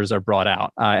the waters are brought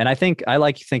out. And I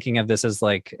like thinking of this as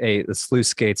the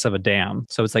sluice gates of a dam.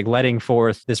 So it's letting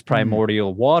forth this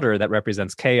primordial water that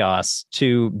represents chaos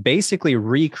to basically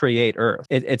recreate Earth.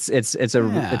 It's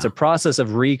a process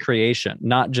of recreation,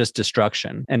 not just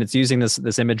destruction. And it's using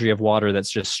this imagery of water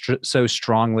that's just so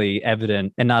strongly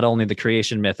evident in not only the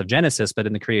creation myth of Genesis, but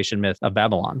in the creation myth of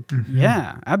Babylon. Mm-hmm.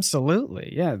 Yeah,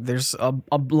 absolutely. Yeah, there's a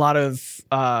lot of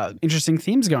interesting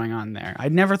themes going on there.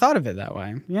 I'd never thought of it that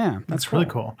way. Yeah, that's really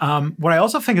cool. What I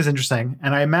also think is interesting,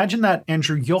 and I imagine that,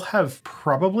 Andrew, you'll have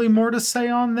probably more to say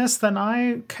on this than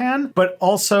I can, but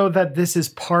also that this is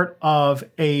part of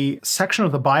a section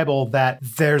of the Bible that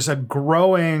there's a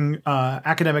growing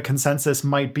academic consensus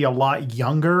might be a lot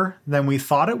younger than we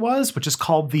thought it was, which is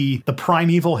called the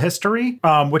primeval history,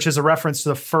 which is a reference to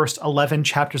the first 11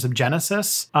 chapters of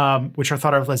Genesis, which are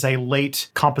thought of as a late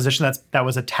composition that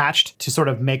was attached to sort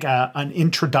of make an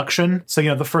introduction. So,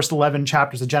 the first 11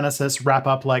 chapters of Genesis wrap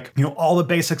up all the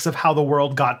basics of how the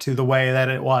world got to the way that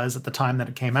it was at the time that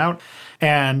it came out.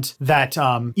 And that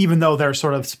even though they're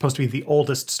sort of supposed to be the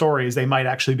oldest stories, they might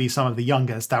actually be some of the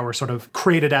youngest that were sort of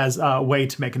created as a way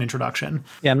to make an introduction.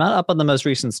 Yeah, I'm not up on the most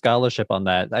recent scholarship on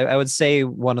that. I would say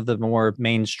one of the more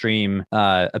mainstream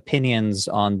opinions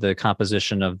on the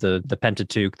composition of the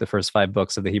Pentateuch, the first 5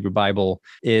 books of the Hebrew Bible,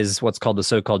 is what's called the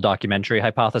so-called documentary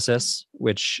hypothesis,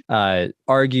 which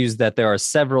argues that there are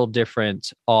several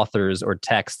different authors or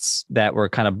texts that were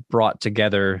kind of brought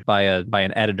together by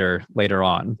an editor later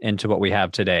on into what we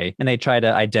have today, and they try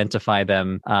to identify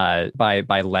them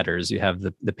by letters. You have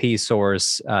the P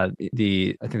source, I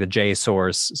think the J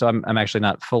source. So I'm actually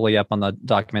not fully up on the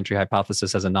documentary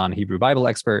hypothesis as a non-Hebrew Bible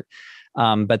expert.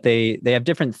 But they have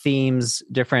different themes,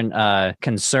 different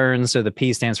concerns. So the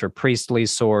P stands for priestly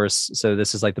source. So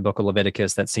this is like the book of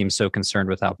Leviticus that seems so concerned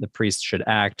with how the priest should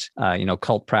act,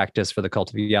 cult practice for the cult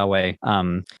of Yahweh.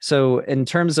 So in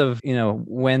terms of,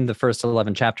 when the first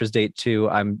 11 chapters date to,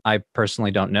 I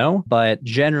personally don't know, but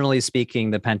generally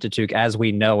speaking, the Pentateuch as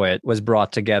we know it was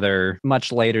brought together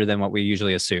much later than what we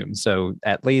usually assume. So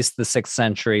at least the 6th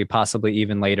century, possibly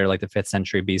even later, like the 5th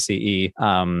century BCE.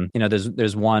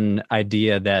 There's one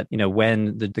idea that,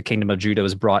 when the kingdom of Judah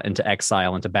was brought into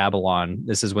exile into Babylon,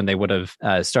 this is when they would have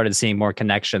started seeing more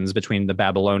connections between the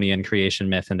Babylonian creation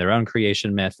myth and their own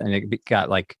creation myth. And it got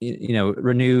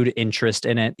renewed interest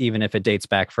in it, even if it dates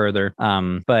back further.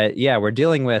 But yeah, we're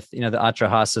dealing with, the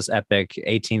Atrahasis epic,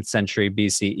 18th century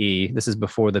BCE. This is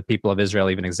before the people of Israel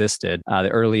even existed. The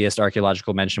earliest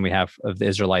archaeological mention we have of the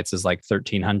Israelites is like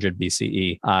 1300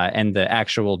 BCE. And the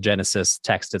actual Genesis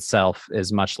text itself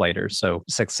is much later. So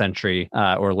 6th century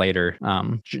or later,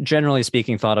 generally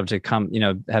speaking, thought of to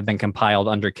have been compiled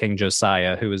under King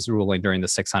Josiah, who was ruling during the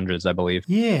 600s, I believe.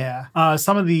 Yeah.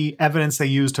 Some of the evidence they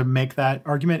use to make that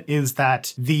argument is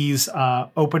that these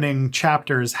opening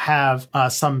chapters have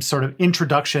some sort of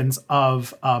introductions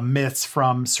of myths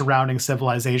from surrounding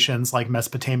civilizations like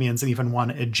Mesopotamians and even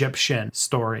one Egyptian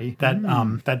story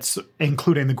that's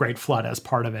including the Great Flood as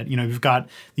part of it. You got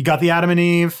the Adam and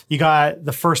Eve, you got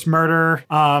the first murder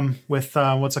with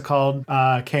what's it called?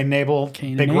 Cain and Abel,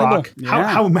 Big Rock. Yeah.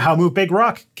 How move Big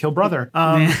Rock? Kill brother.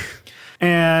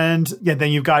 And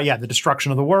then you've got the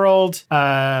destruction of the world,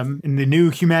 and the new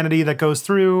humanity that goes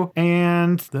through,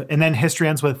 and then history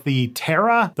ends with the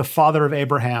Terah, the father of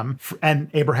Abraham, and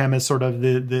Abraham is sort of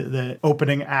the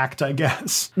opening act, I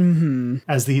guess,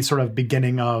 as the sort of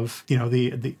beginning of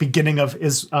the beginning of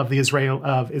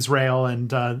Israel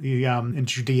and in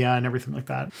Judea and everything like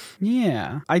that.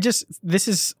 Yeah, this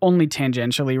is only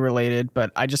tangentially related,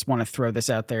 but I just want to throw this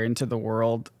out there into the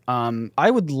world. I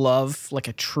would love like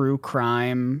a true crime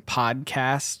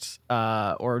podcast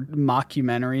or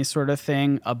mockumentary sort of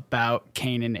thing about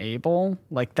Cain and Abel.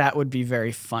 Like that would be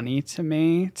very funny to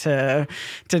me to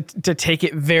take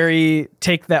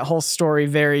that whole story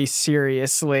very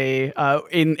seriously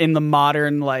in the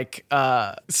modern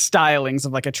stylings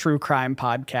of like a true crime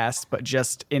podcast, but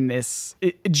just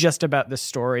about the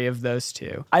story of those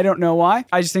two. I don't know why.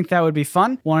 I just think that would be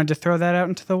fun. Wanted to throw that out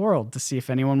into the world to see if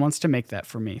anyone wants to make that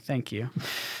for me. Thank you.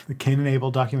 The Cain and Abel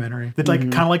documentary. It's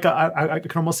kind of like I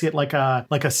can almost see it like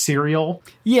a serial.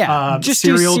 Yeah, just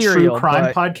serial true crime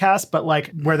but podcast, but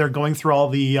like where they're going through all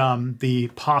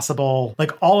the possible,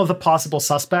 like all of the possible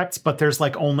suspects, but there's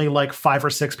like only like 5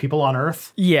 or 6 people on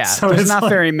Earth. Yeah, so there's not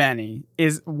very many.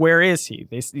 Where is he?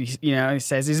 He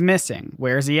says he's missing.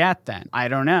 Where is he at then? I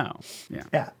don't know.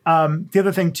 Yeah. The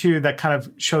other thing too that kind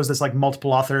of shows this like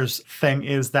multiple authors thing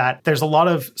is that there's a lot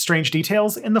of strange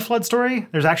details in the flood story.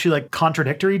 There's actually like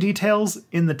contradictory details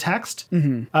in the text.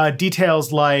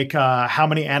 Details like how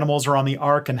many animals are on the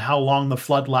ark and how long the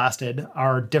flood lasted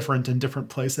are different in different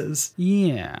places.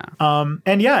 Yeah.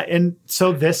 And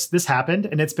so this happened,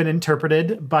 and it's been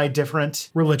interpreted by different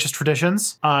religious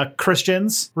traditions.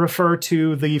 Christians refer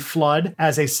to the flood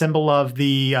as a symbol of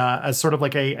as sort of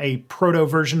like a proto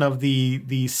version of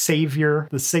the savior,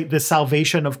 the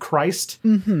salvation of Christ.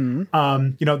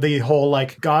 The whole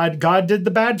like God did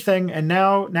the bad thing, and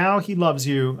now he loves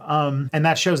you. And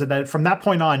that shows it that from that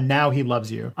point on, now he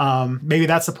loves you. Maybe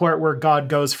that's the part where God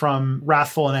goes from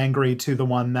wrathful and angry to the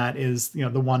one that is, the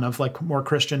one of like more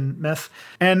Christian myth.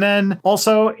 And then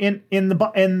also in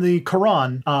the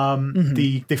Quran,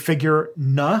 the figure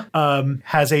Nuh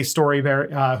has a story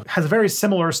has a very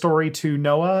similar story to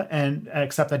Noah, and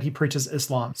except that he preaches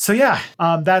Islam. So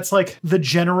that's like the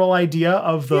general idea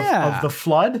of the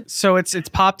flood. So it's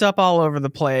popped up all over the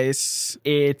place.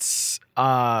 It's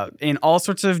in all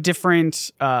sorts of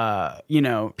different,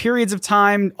 periods of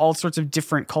time, all sorts of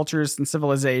different cultures and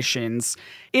civilizations.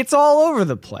 It's all over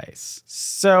the place.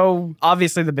 So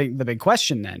obviously the big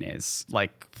question then is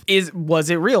like, was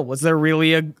it real? Was there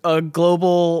really a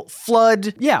global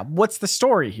flood? Yeah. What's the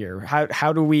story here?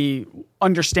 How do we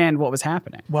understand what was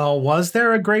happening? Well, was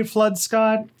there a great flood,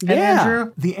 Scott and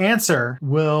Andrew? The answer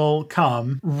will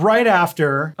come right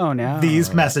after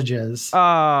these messages. All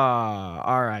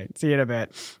right. See you in a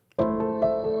bit.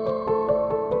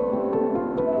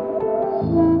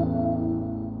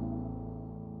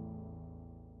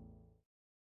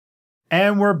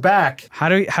 And we're back. How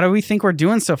do we think we're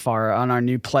doing so far on our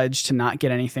new pledge to not get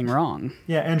anything wrong?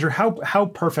 Yeah, Andrew, how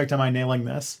perfect am I nailing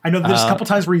this? I know there's a couple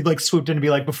times where you like swooped in to be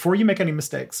like, before you make any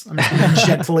mistakes, I'm just going to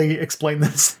gently explain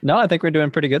this. No, I think we're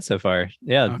doing pretty good so far.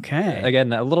 Yeah. Okay.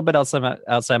 Again, a little bit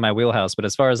outside my wheelhouse, but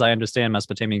as far as I understand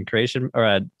Mesopotamian creation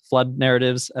or flood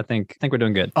narratives, I think we're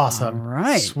doing good. Awesome. All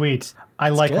right. Sweet. I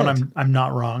like when I'm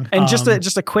not wrong. And just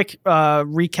a quick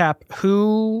recap.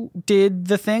 Who did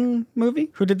the Thing movie?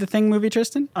 Who did the Thing movie,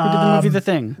 Tristan? Who did the movie The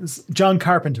Thing? John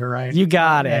Carpenter, right? You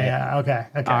got it. Yeah. Okay.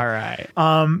 All right.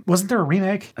 Wasn't there a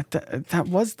remake? That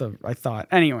was I thought.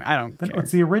 Anyway, I don't care.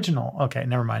 It's the original. Okay,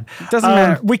 never mind. Doesn't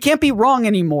matter. We can't be wrong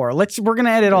anymore. We're gonna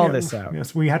edit all this out.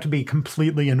 Yes, we have to be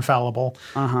completely infallible.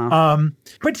 Uh-huh.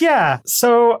 But yeah,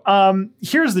 so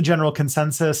here's the general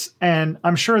consensus, and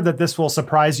I'm sure that this will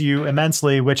surprise you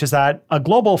immensely, which is that a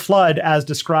global flood, as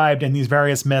described in these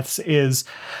various myths, is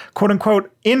quote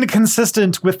unquote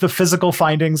inconsistent with the physical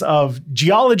findings of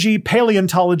geology,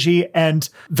 paleontology, and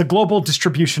the global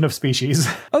distribution of species.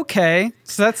 Okay,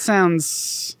 so that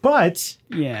sounds. But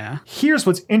yeah. Here's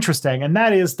what's interesting, and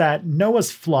that is that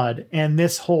Noah's flood and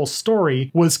this whole story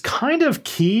was kind of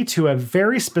key to a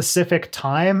very specific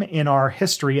time in our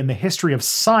history, in the history of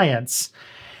science.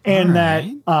 And that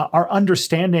our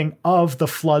understanding of the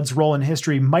flood's role in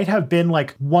history might have been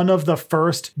like one of the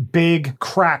first big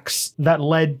cracks that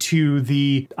led to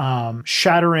the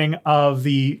shattering of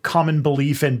the common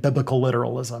belief in biblical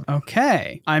literalism.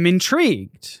 Okay. I'm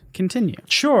intrigued. Continue.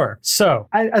 Sure. So,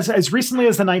 as recently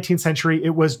as the 19th century,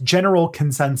 it was general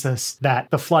consensus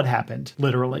that the flood happened,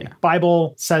 literally. Yeah.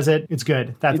 Bible says it. It's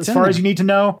good. That's as far as you need to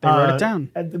know. They wrote it down.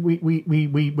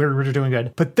 We're doing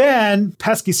good. But then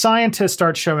pesky scientists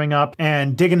start showing up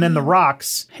and digging in the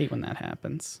rocks. Hate when that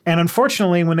happens. And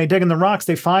unfortunately, when they dig in the rocks,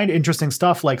 they find interesting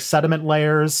stuff like sediment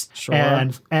layers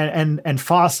and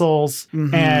fossils,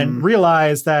 and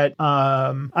realize that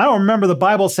I don't remember the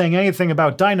Bible saying anything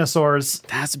about dinosaurs.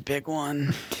 That's a big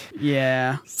one.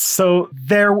 Yeah. So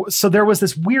there was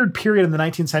this weird period in the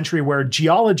 19th century where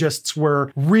geologists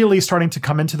were really starting to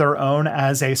come into their own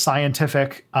as a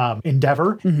scientific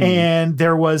endeavor. And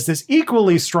there was this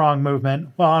equally strong movement.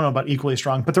 Well, I don't know about equally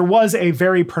strong, but there was a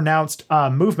very pronounced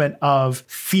movement of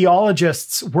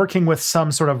theologists working with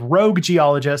some sort of rogue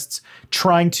geologists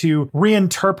trying to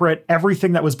reinterpret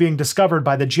everything that was being discovered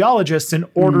by the geologists in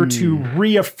order to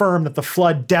reaffirm that the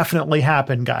flood definitely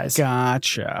happened, guys.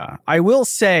 Gotcha. I will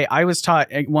say I was taught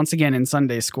once again in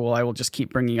Sunday school, I will just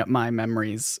keep bringing up my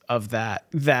memories of that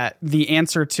the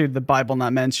answer to the Bible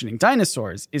not mentioning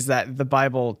dinosaurs is that the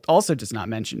Bible also does not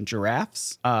mention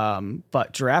giraffes.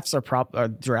 But giraffes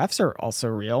are also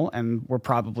real and were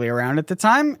probably around at the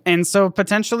time. And so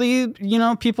potentially,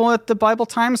 people at the Bible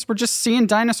times were just seeing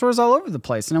dinosaurs all over the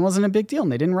place and it wasn't a big deal.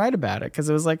 And they didn't write about it because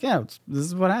it was like, yeah, this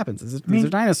is what happens. These are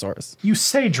dinosaurs. You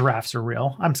say giraffes are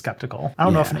real. I'm skeptical. I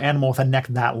don't know if an animal with a neck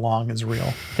that long is real.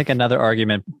 I think another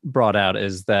argument brought out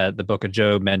is that the book of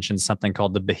Job mentions something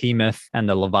called the behemoth and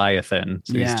the leviathan.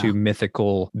 So these two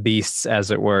mythical beasts, as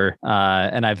it were.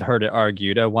 And I've heard it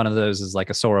argued, one of those is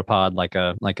like a sauropod, like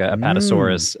a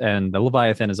apatosaurus, and the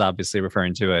leviathan is obviously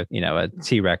referring to a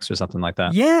T-Rex or something like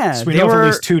that. Yeah, so we know of at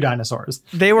least two dinosaurs.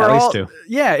 They were at all, least two.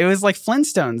 Yeah, it was like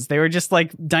Flintstones. They were just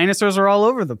like dinosaurs are all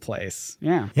over the place.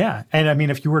 Yeah. Yeah. And I mean,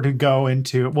 if you were to go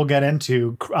into, we'll get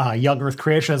into young Earth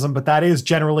creationism, but that is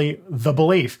generally the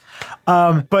belief.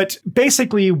 But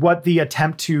basically what the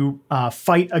attempt to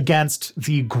fight against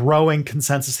the growing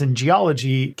consensus in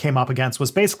geology came up against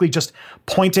was basically just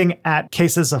pointing at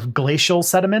cases of glacial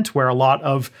sediment where a lot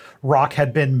of rock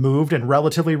had been moved in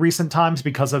relatively recent times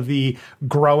because of the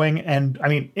growing, and I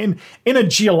mean, in a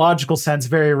geological sense,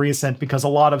 very recent, because a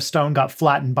lot of stone got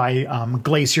flattened by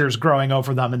glaciers growing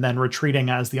over them and then retreating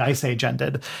as the ice age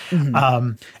ended.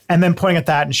 And then pointing at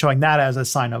that and showing that as a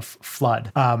sign of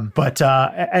flood.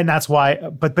 And that's why,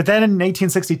 but then in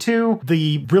 1862,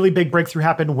 the really big breakthrough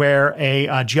happened where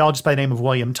a geologist by the name of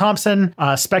William Thompson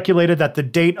speculated that the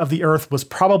date of the Earth was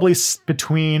probably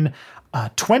between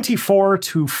 24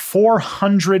 to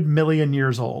 400 million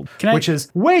years old, which is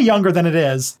way younger than it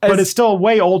is, but it's still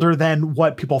way older than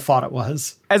what people thought it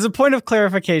was. As a point of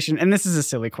clarification, and this is a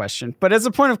silly question, but as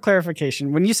a point of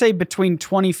clarification, when you say between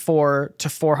 24 to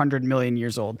 400 million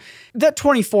years old, that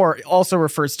 24 also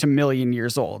refers to million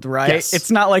years old, right? Yes.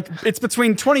 It's not like it's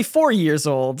between 24 years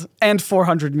old and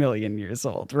 400 million years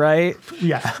old, right?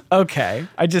 Yeah. Okay.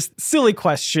 Silly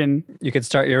question. You could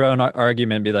start your own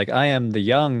argument, be like, I am the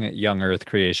young Earth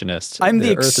creationist. I'm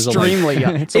the extremely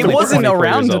young. It wasn't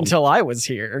around until I was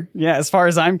here. Yeah, as far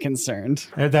as I'm concerned.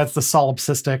 That's the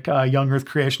solipsistic young Earth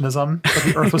creationist creationism, that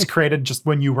the earth was created just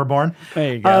when you were born.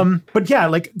 There you go. But yeah,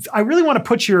 like I really want to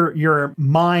put your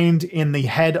mind in the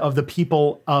head of the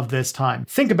people of this time.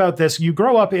 Think about this. You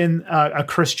grow up in a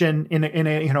Christian, in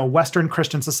a Western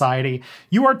Christian society.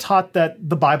 You are taught that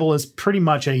the Bible is pretty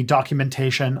much a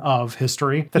documentation of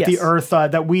history, that the Yes. earth,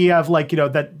 that we have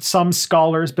that some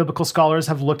scholars, biblical scholars,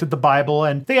 have looked at the Bible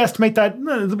and they estimate that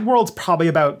the world's probably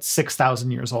about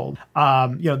 6,000 years old.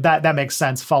 That makes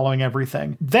sense following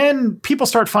everything. Then people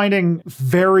start finding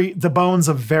the bones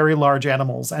of very large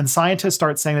animals, and scientists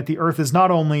start saying that the earth is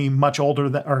not only older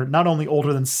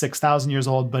than 6,000 years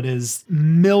old, but is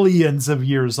millions of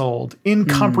years old.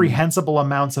 Incomprehensible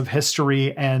amounts of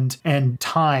history and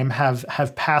time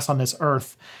have passed on this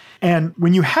earth. And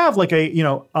when you have like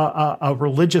a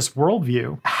religious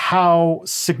worldview, how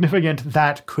significant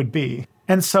that could be.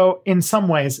 And so in some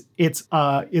ways,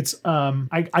 I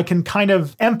can kind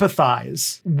of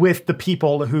empathize with the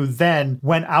people who then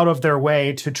went out of their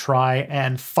way to try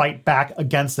and fight back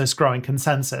against this growing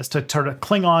consensus, to sort of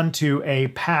cling on to a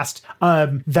past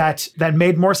that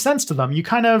made more sense to them.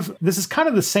 This is kind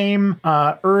of the same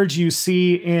urge you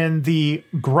see in the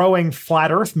growing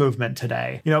flat Earth movement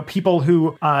today. People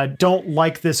who don't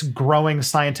like this growing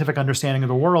scientific understanding of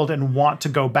the world and want to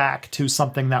go back to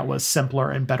something that was simpler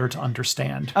and better to understand.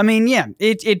 I mean, yeah,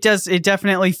 it does. It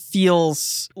definitely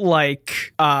feels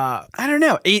like, I don't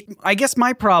know. I guess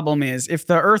my problem is if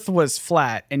the earth was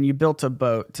flat and you built a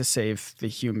boat to save the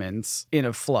humans in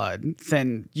a flood,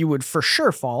 then you would for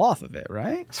sure fall off of it,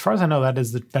 right? As far as I know, that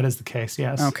is the case,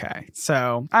 yes. Okay.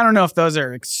 So I don't know if those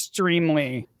are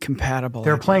extremely compatible.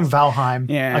 They're playing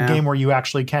Valheim, Yeah. a game where you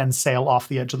actually can sail off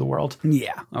the edge of the world.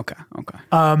 Yeah. Okay.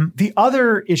 The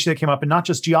other issue that came up, and not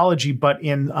just geology, but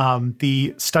in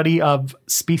the study of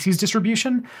species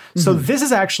distribution. So this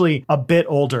is actually a bit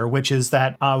older, which is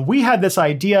that we had this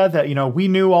idea that, we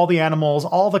knew all the animals,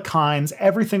 all the kinds,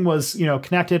 everything was,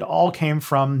 connected, all came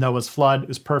from Noah's flood. It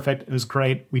was perfect. It was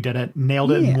great. We did it,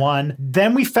 nailed it in one.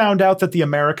 Then we found out that the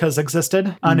Americas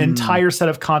existed, an entire set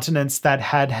of continents that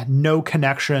had no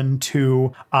connection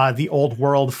to the old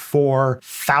world for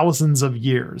thousands of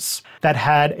years, that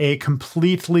had a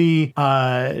completely,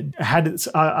 had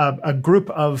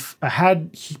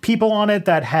people on it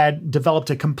that had developed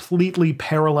a completely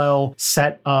parallel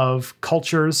set of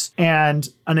cultures and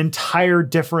an entire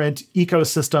different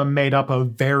ecosystem made up of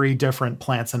very different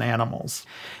plants and animals.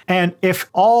 And if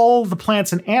all the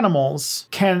plants and animals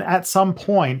can at some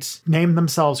point name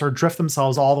themselves or drift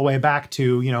themselves all the way back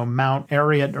to, Mount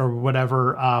Arryat or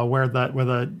whatever, where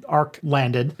the ark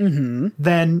landed,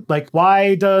 then like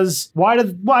why does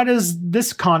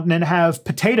this continent have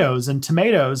potatoes and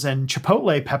tomatoes and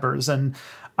chipotle peppers and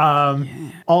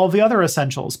all of the other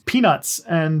essentials, peanuts,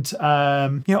 and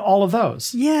all of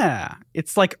those. Yeah,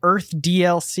 it's like Earth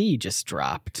DLC just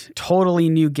dropped. Totally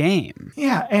new game.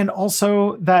 Yeah, and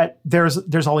also that there's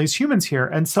all these humans here,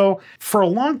 and so for a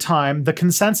long time the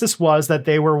consensus was that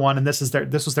they were one, and this was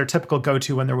their typical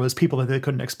go-to when there was people that they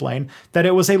couldn't explain, that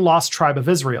it was a lost tribe of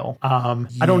Israel.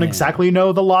 I don't exactly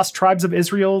know the lost tribes of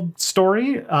Israel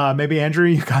story. Maybe Andrew,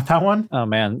 you got that one? Oh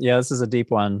man, yeah, this is a deep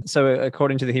one. So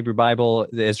according to the Hebrew Bible,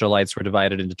 the Israelites were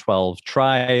divided into 12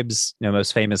 tribes,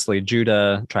 most famously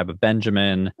Judah, tribe of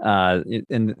Benjamin,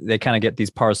 and they kind of get these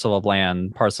parcels of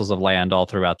land all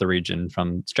throughout the region,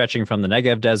 stretching from the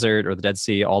Negev desert or the Dead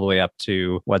Sea all the way up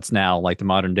to what's now like the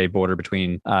modern day border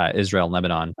between Israel and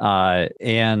Lebanon.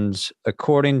 And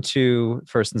according to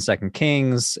 1st and 2nd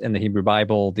Kings in the Hebrew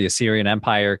Bible, the Assyrian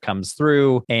Empire comes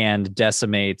through and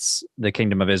decimates the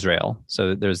kingdom of Israel.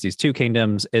 So there's these two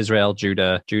kingdoms, Israel,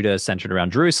 Judah. Judah is centered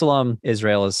around Jerusalem.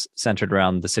 Israel is centered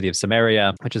around the city of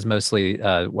Samaria, which is mostly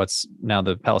what's now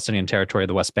the Palestinian territory of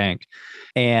the West Bank,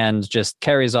 and just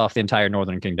carries off the entire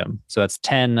northern kingdom. So that's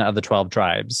 10 of the 12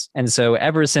 tribes. And so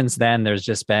ever since then, there's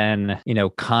just been,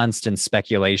 constant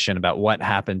speculation about what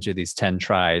happened to these 10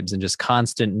 tribes, and just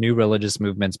constant new religious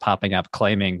movements popping up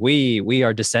claiming we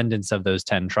are descendants of those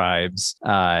 10 tribes.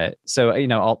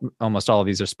 Almost all of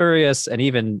these are spurious. And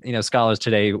even, scholars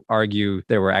today argue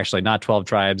there were actually not 12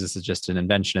 tribes. This is just an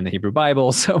invention in the Hebrew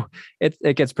Bible. So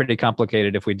it gets pretty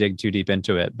complicated if we dig too deep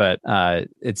into it. But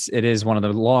it is one of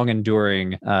the long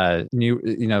enduring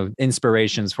new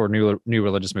inspirations for new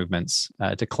religious movements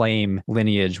to claim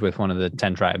lineage with one of the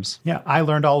 10 tribes. Yeah, I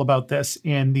learned all about this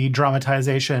in the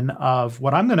dramatization of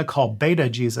what I'm going to call Beta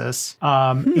Jesus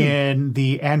in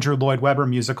the Andrew Lloyd Webber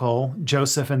musical,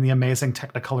 Joseph and the Amazing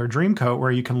Technicolor Dreamcoat,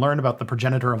 where you can learn about the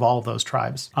progenitor of all of those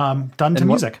tribes, done to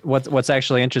music. What's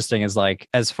actually interesting is, like,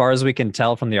 as far as we can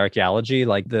tell from the archaeology, mythology,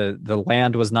 like the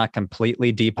land was not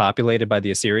completely depopulated by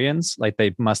the Assyrians. Like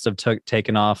they must have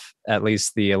taken off at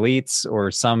least the elites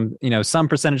or some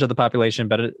percentage of the population,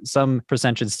 but some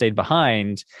percentage stayed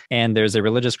behind. And there's a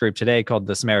religious group today called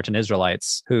the Samaritan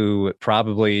Israelites who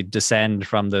probably descend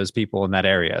from those people in that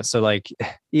area. So like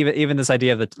even this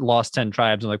idea of the lost 10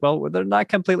 tribes, I'm like, well, they're not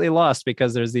completely lost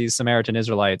because there's these Samaritan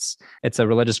Israelites. It's a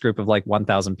religious group of like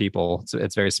 1,000 people. So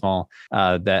it's very small,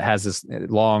 that has this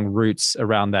long roots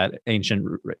around that ancient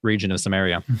region of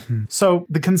Samaria. Mm-hmm. So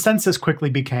the consensus quickly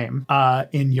became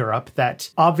in Europe that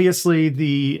obviously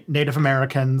the Native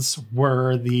Americans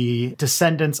were the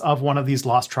descendants of one of these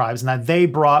lost tribes, and that they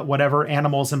brought whatever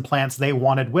animals and plants they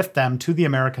wanted with them to the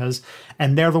Americas,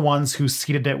 and they're the ones who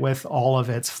seeded it with all of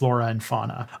its flora and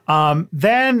fauna.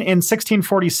 Then in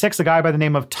 1646, a guy by the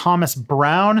name of Thomas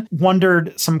Brown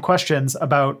wondered some questions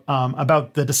about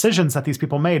the decisions that these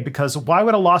people made, because why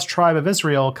would a lost tribe of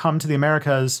Israel come to the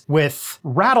Americas with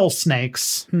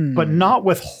rattlesnakes, but not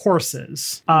with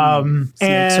horses?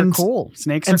 Snakes are cool.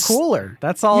 Snakes are cooler.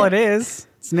 That's all it is.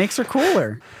 Snakes are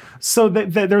cooler. So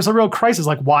there's a real crisis.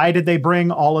 Like, why did they bring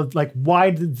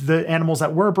why did the animals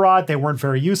that were brought, they weren't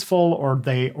very useful, or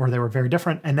they were very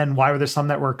different? And then why were there some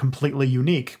that were completely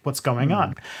unique? What's going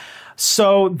on?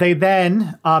 So they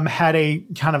then had a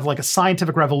kind of like a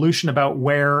scientific revolution about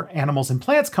where animals and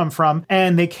plants come from.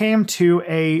 And they came to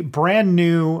a brand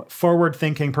new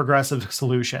forward-thinking progressive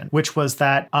solution, which was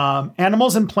that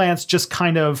animals and plants just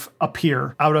kind of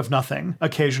appear out of nothing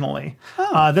occasionally.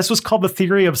 This was called the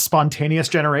theory of spontaneous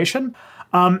generation.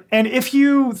 And if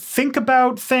you think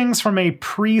about things from a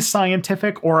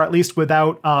pre-scientific, or at least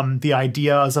without the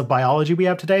ideas of biology we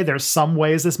have today, there's some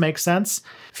ways this makes sense.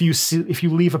 If you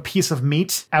leave a piece of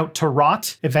meat out to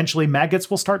rot, eventually maggots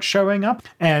will start showing up.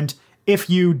 And if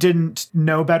you didn't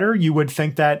know better, you would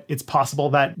think that it's possible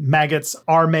that maggots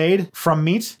are made from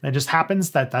meat. It just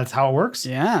happens that's how it works.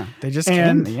 Yeah, they just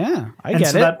can. Yeah, I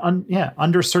get it.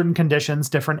 Under certain conditions,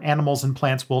 different animals and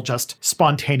plants will just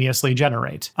spontaneously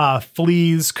generate.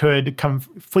 Fleas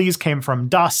came from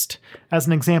dust, as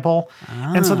an example.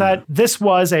 And so that this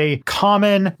was a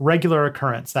common, regular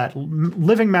occurrence, that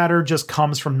living matter just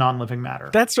comes from non-living matter.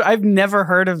 I've never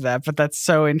heard of that, but that's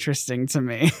so interesting to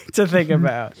me to think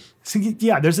about. So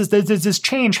yeah, there's this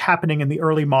change happening in the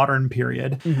early modern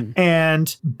period.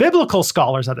 And biblical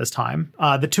scholars at this time,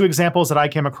 the two examples that I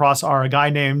came across are a guy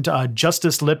named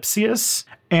Justus Lipsius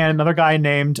and another guy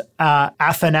named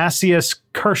Athanasius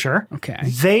Kircher. Okay.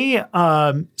 They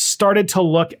started to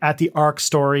look at the Ark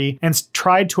story and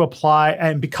tried to apply,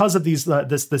 and because of these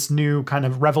this new kind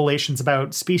of revelations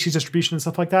about species distribution and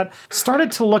stuff like that,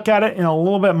 started to look at it in a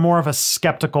little bit more of a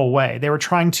skeptical way. They were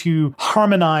trying to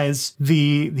harmonize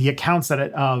the accounts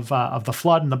of the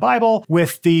flood in the Bible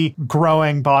with the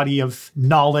growing body of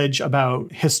knowledge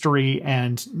about history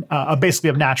and basically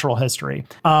of natural history.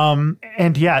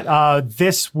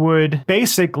 This would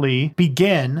basically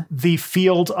begin the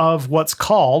field of what's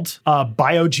called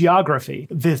biogeography.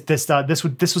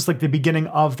 This was like the beginning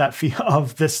of that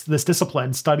of this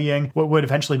discipline, studying what would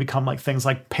eventually become like things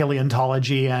like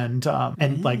paleontology and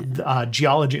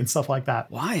geology and stuff like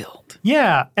that. Wild.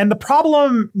 Yeah, and the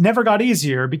problem never got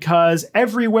easier because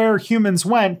everywhere humans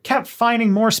went, kept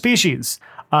finding more species.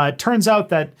 It turns out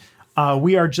that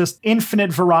we are just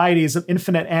infinite varieties of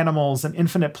infinite animals and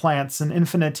infinite plants and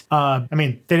infinite,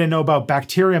 they didn't know about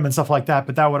bacterium and stuff like that,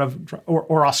 but that would have,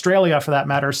 or Australia for that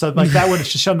matter. So like that would have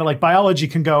just shown that like biology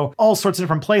can go all sorts of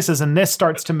different places. And this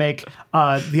starts to make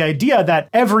the idea that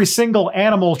every single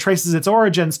animal traces its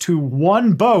origins to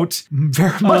one boat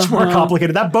very much more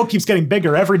complicated. That boat keeps getting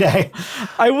bigger every day.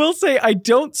 I will say I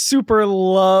don't super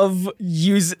love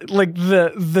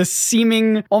the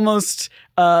seeming almost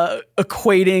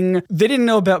equating. They didn't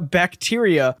know about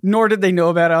bacteria, nor did they know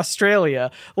about Australia.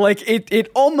 Like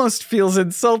it almost feels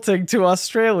insulting to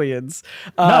Australians.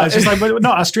 No, it's just like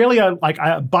Australia.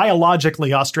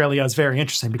 Biologically, Australia is very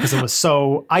interesting because it was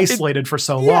so isolated for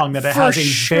so long that it has a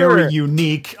very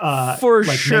unique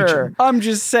nature. I'm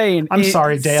just saying. I'm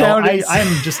sorry, Dale. I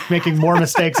am just making more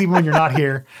mistakes even when you're not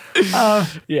here.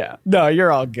 Yeah. No,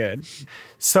 you're all good.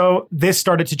 So this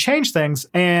started to change things,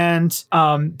 and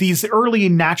these early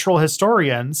natural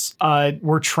historians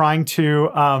were trying to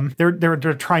they're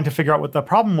trying to figure out what the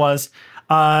problem was.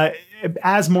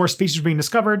 as more species were being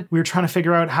discovered, we were trying to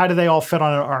figure out how do they all fit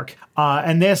on an ark.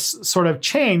 And this sort of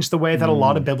changed the way that a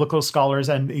lot of biblical scholars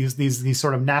and these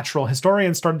sort of natural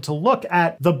historians started to look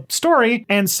at the story.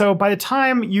 And so by the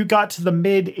time you got to the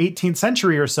mid 18th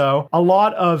century or so, a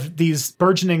lot of these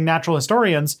burgeoning natural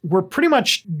historians were pretty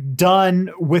much done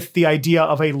with the idea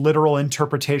of a literal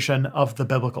interpretation of the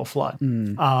biblical flood.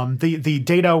 The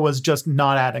data was just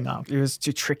not adding up. It was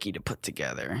too tricky to put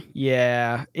together.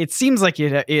 Yeah, it seems like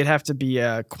it'd have to be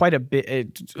a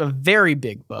very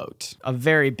big boat,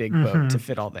 to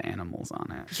fit all the animals on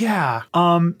it. Yeah.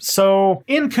 So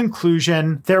in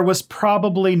conclusion, there was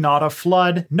probably not a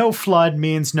flood. No flood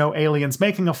means no aliens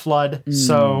making a flood.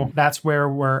 So that's where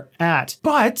we're at.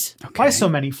 But why so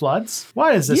many floods?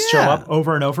 Why does this show up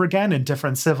over and over again in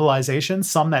different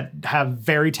civilizations? Some that have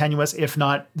very tenuous, if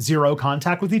not zero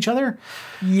contact with each other.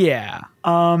 Yeah.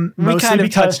 We kind of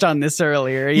touched on this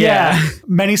earlier. Yeah.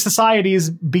 Many societies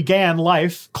began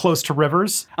life close to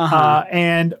rivers.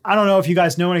 And I don't know if you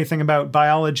guys know anything about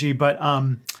biology, but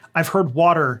I've heard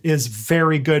water is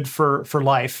very good for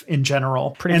life in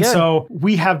general. Pretty good. So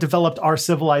we have developed our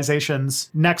civilizations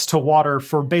next to water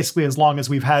for basically as long as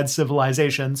we've had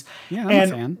civilizations. Yeah, I'm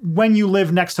and a fan. when you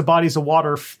live next to bodies of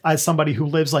water, as somebody who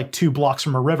lives like 2 blocks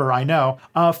from a river, I know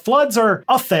floods are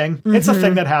a thing. It's a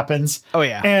thing that happens. Oh,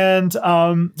 yeah. And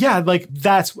like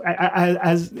that's,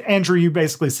 as Andrew, you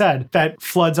basically said, that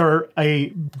floods are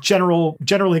a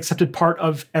generally accepted part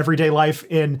of everyday life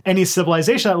in any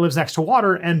civilization that lives next to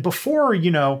water. And before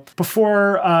we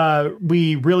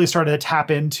really started to tap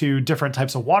into different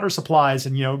types of water supplies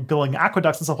and, building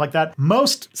aqueducts and stuff like that,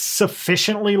 most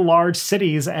sufficiently large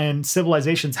cities and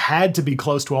civilizations had to be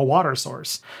close to a water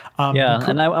source.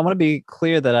 And I want to be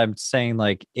clear that I'm saying,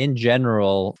 like, in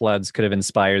general, floods could have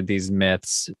inspired these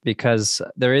myths, because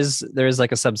there is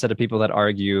like a subset of people that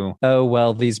argue, oh,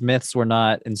 well, these myths were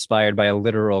not inspired by a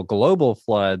literal global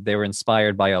flood. They were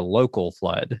inspired by a local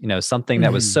flood, something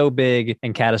that was so big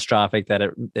and catastrophic that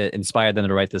it inspired them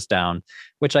to write this down,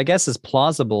 which I guess is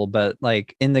plausible. But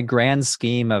like in the grand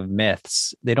scheme of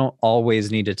myths, they don't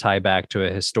always need to tie back to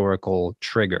a historical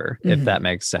trigger, if that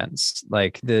makes sense.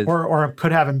 Like or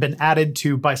could have been added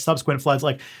to by subsequent floods.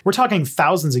 Like we're talking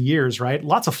thousands of years, right?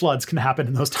 Lots of floods can happen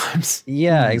in those times.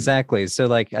 Yeah, exactly. So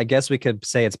like, I guess we could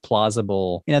say it's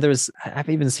plausible. I've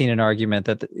even seen an argument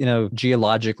that,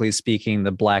 geologically speaking,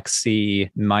 the Black Sea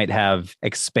might have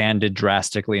expanded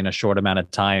drastically in a short amount of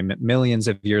time, millions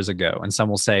of years ago. And some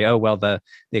will say, oh, well, the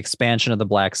expansion of the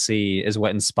Black Sea is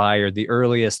what inspired the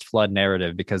earliest flood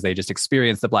narrative, because they just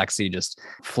experienced the Black Sea just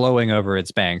flowing over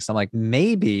its banks. I'm like,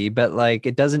 maybe, but like,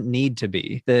 it doesn't need to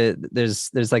be.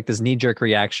 There's like this knee-jerk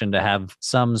reaction to have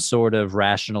some sort of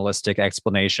rationalistic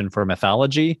explanation for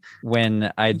mythology,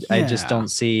 when I just don't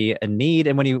see a need.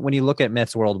 And when you look at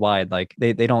myths worldwide, like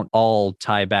they don't all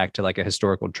tie back to like a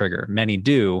historical trigger. Many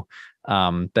do,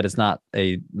 but it's not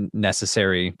a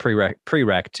necessary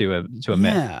prereq to a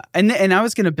myth. Yeah, and I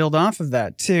was going to build off of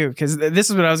that too, because this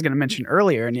is what I was going to mention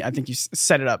earlier, and I think you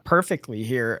set it up perfectly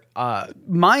here.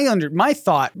 My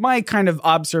thought, my kind of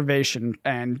observation,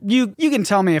 and you can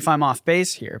tell me if I'm off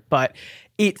base here, but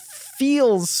it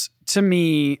feels to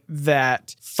me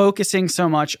that focusing so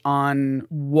much on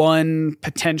one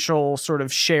potential sort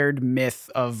of shared myth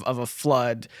of a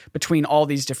flood between all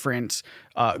these different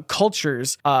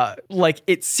cultures, like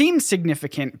it seems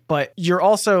significant, but you're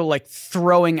also like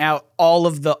throwing out all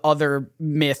of the other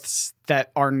myths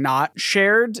that are not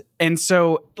shared. And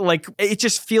so like, it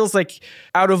just feels like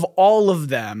out of all of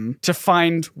them, to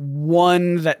find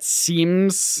one that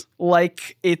seems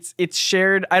like it's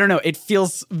shared, I don't know, it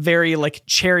feels very like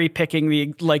cherry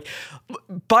picking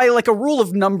by like a rule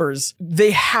of numbers.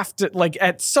 They have to, like,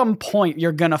 at some point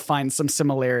you're gonna find some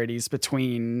similarities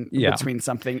between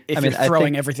something if you're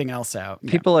throwing everything else out.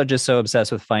 People are just so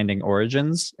obsessed with finding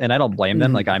origins, and I don't blame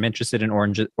them. Like, I'm interested in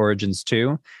origins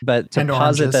too, but to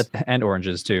posit that, and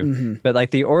oranges too, but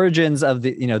like the origins of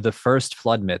the first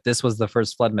flood myth, this was the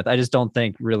first flood myth, I just don't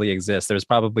think really exists. There's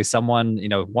probably someone,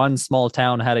 one small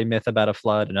town had a myth about a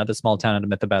flood, another small town had a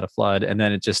myth about a flood, and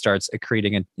then it just starts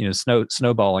accreting and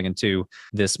snowballing into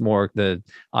this more the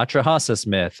Atrahasis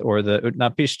myth or the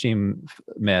Utnapishtim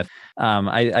myth.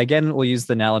 I again will use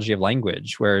the analogy of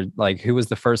language, where like, who was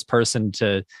the first person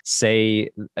to say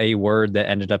a word that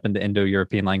ended up in the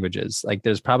Indo-European languages? Like,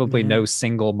 there's probably no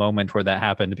single moment where that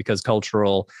happened, because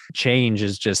cultural change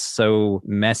is just so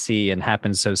messy and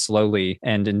happens so slowly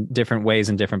and in different ways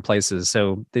in different places.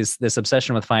 So this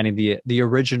obsession with finding the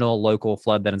original local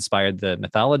flood that inspired the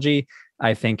mythology,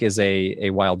 I think, is a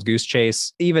wild goose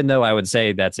chase, even though I would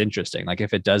say that's interesting. Like,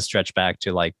 if it does stretch back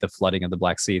to like the flooding of the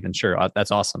Black Sea, then sure,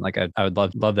 that's awesome. Like, I would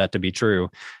love that to be true.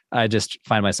 I just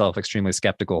find myself extremely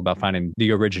skeptical about finding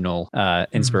the original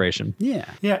inspiration. Yeah.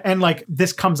 Yeah, and like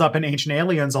this comes up in Ancient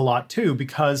Aliens a lot too,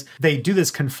 because they do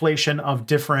this conflation of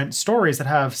different stories that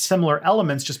have similar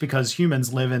elements just because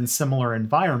humans live in similar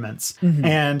environments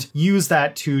and use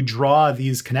that to draw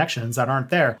these connections that aren't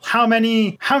there. How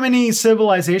many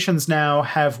civilizations now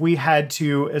have we had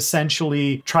to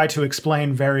essentially try to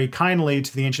explain very kindly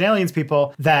to the Ancient Aliens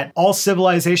people that all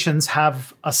civilizations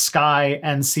have a sky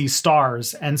and see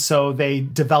stars, and so they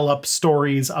develop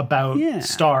stories about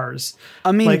stars.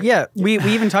 I mean, we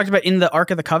even talked about in the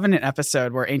Ark of the Covenant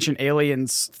episode where ancient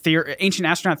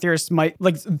astronaut theorists might,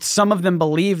 like, some of them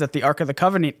believe that the Ark of the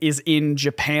Covenant is in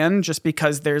Japan just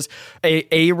because there's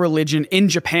a religion in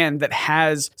Japan that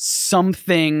has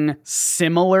something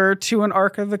similar to an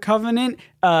Ark of the Covenant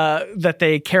that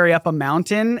they carry up a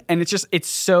mountain. And it's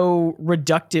so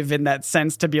reductive in that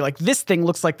sense to be like, this thing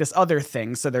looks like this other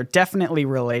thing. So they're definitely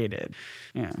related.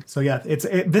 Yeah. So yeah,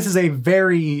 this is a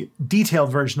very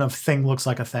detailed version of thing looks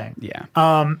like a thing. Yeah.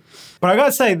 But I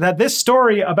gotta say that this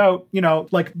story about,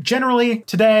 like generally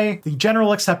today, the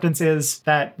general acceptance is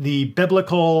that the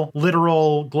biblical,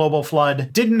 literal global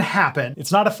flood didn't happen.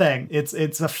 It's not a thing. It's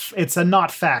a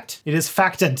not fact. It is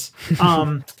factant.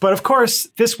 But of course,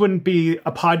 this wouldn't be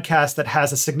a podcast that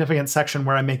has a significant section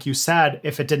where I make you sad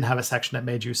if it didn't have a section that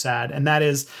made you sad. And that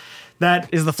is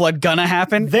the flood gonna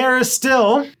happen? There is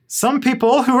still some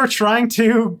people who are trying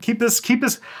to keep this,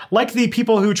 like the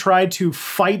people who tried to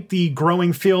fight the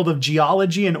growing field of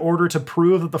geology in order to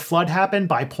prove that the flood happened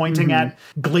by pointing at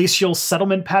glacial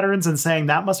settlement patterns and saying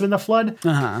that must have been the flood.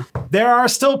 There are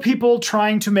still people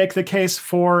trying to make the case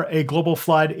for a global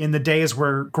flood in the days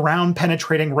where ground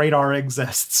penetrating radar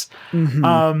exists. In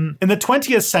the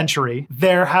 20th century,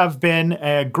 there have been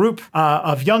a group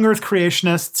of young Earth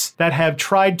creationists that have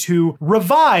tried to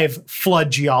revive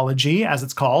flood geology, as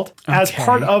it's called, as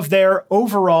part of their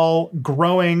overall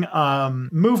growing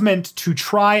movement to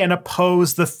try and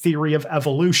oppose the theory of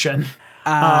evolution.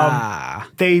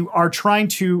 They are trying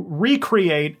to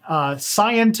recreate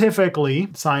scientifically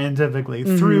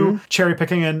through cherry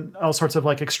picking and all sorts of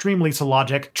like extreme leaps of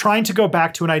logic, trying to go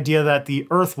back to an idea that the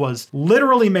Earth was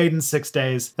literally made in 6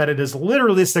 days, that it is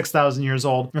literally 6,000 years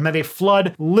old, and that a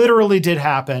flood literally did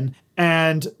happen.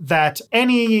 And that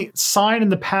any sign in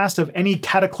the past of any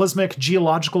cataclysmic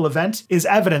geological event is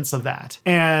evidence of that.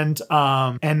 And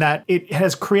that it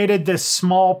has created this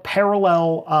small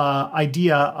parallel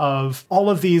idea of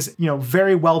all of these,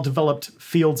 very well-developed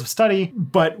fields of study,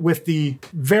 but with the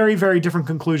very, very different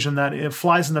conclusion that it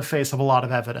flies in the face of a lot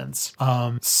of evidence.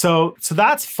 So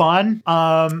that's fun.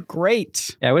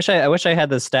 Great. Yeah, I wish I had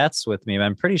the stats with me.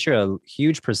 I'm pretty sure a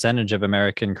huge percentage of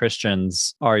American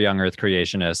Christians are young Earth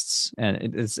creationists. And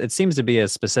it seems to be a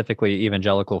specifically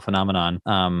evangelical phenomenon.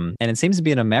 And it seems to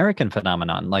be an American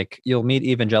phenomenon. Like you'll meet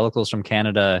evangelicals from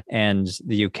Canada and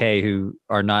the UK who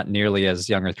are not nearly as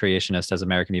young Earth creationist as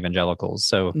American evangelicals.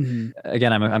 So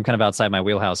again, I'm kind of outside my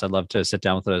wheelhouse. I'd love to sit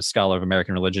down with a scholar of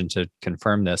American religion to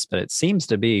confirm this, but it seems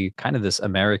to be kind of this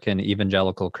American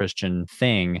evangelical Christian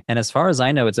thing. And as far as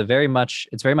I know, it's very much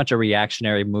a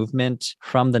reactionary movement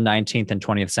from the 19th and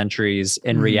 20th centuries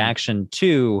in reaction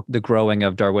to the growing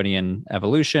of Darwinian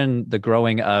evolution, the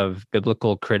growing of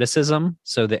biblical criticism.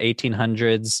 So the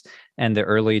 1800s and the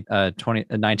early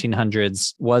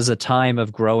 1900s was a time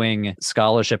of growing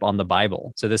scholarship on the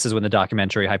Bible. So this is when the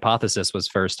documentary hypothesis was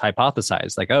first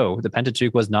hypothesized. Like, the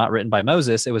Pentateuch was not written by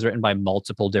Moses. It was written by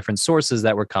multiple different sources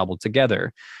that were cobbled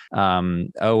together.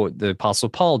 The Apostle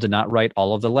Paul did not write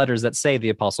all of the letters that say the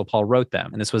Apostle Paul wrote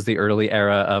them. And this was the early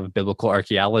era of biblical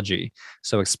archaeology.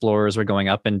 So explorers were going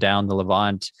up and down the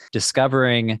Levant,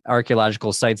 discovering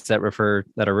archaeological sites that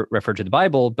are referred to the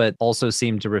Bible, but also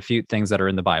seem to refute things that are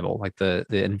in the Bible. Like the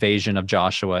invasion of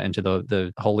Joshua into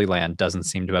the Holy Land doesn't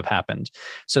seem to have happened.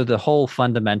 So the whole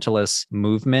fundamentalist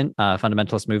movement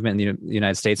in the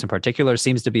United States in particular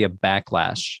seems to be a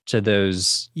backlash to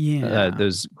those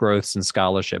growths in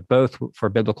scholarship, both for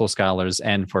biblical scholars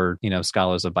and for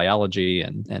scholars of biology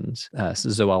and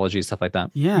zoology, stuff like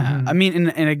that. Yeah, I mean,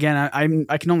 and again,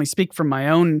 I can only speak from my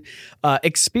own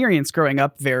experience growing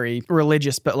up, very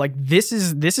religious, but like this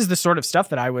is the sort of stuff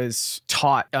that I was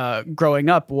taught growing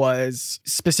up, was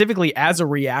specifically as a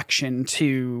reaction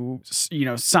to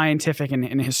scientific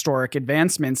and historic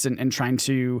advancements and trying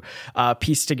to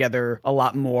piece together a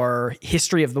lot more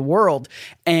history of the world.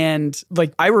 And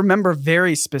like I remember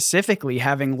very specifically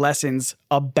having lessons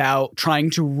about trying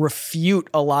to refute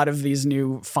a lot of these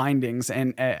new findings,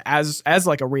 and as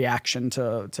like a reaction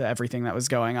to everything that was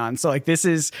going on. So like this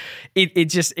is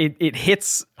it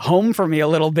hits home for me a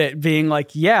little bit, being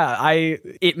like, yeah,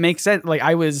 it makes sense. Like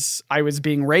I was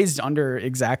being raised under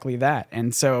exactly that,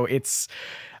 and so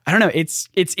I don't know. It's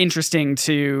interesting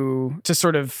to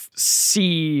sort of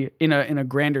see in a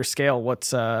grander scale what's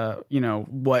the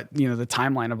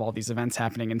timeline of all these events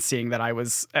happening, and seeing that I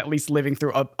was at least living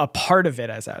through a part of it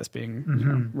as I was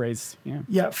being raised.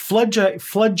 Yeah,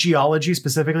 flood geology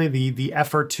specifically, the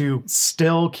effort to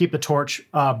still keep the torch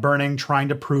burning, trying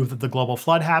to prove that the global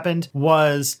flood happened,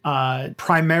 was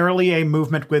primarily a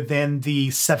movement within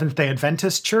the Seventh-day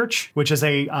Adventist Church, which is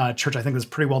a church I think is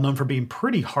pretty well known for being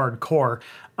pretty hardcore.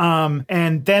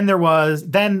 And then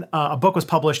a book was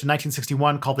published in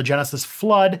 1961 called The Genesis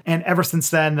Flood. And ever since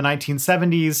then, the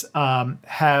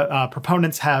 1970s,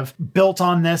 proponents have built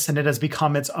on this, and it has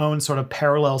become its own sort of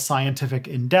parallel scientific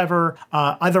endeavor,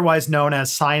 otherwise known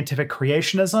as scientific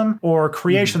creationism or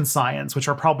creation science, which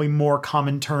are probably more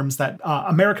common terms that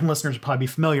American listeners would probably be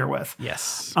familiar with.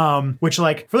 Yes. Which,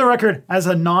 like, for the record, as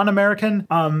a non-American,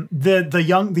 the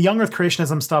young Earth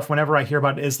creationism stuff, whenever I hear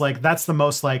about it, is like,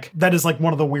 that is like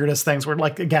one of the weirdest things, where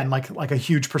like a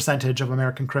huge percentage of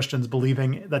American Christians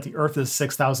believing that the earth is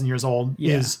 6,000 years old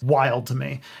is wild to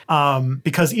me.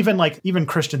 Because even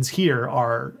Christians here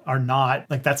are not,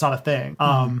 like, that's not a thing.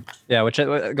 Which,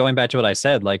 going back to what I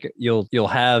said, like you'll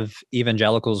have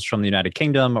evangelicals from the United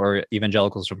Kingdom or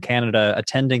evangelicals from Canada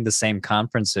attending the same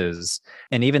conferences,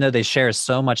 and even though they share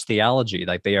so much theology,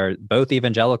 like they are both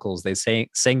evangelicals, they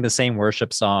sing the same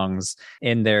worship songs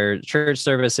in their church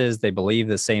services, they believe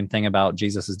the same thing about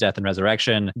Jesus' death and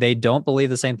resurrection, they don't believe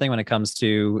the same thing when it comes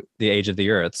to the age of the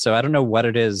earth. So I don't know what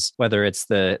it is, whether it's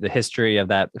the history of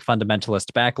that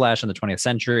fundamentalist backlash in the 20th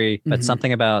century, but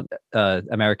something about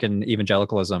American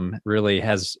evangelicalism really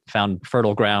has found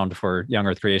fertile ground for young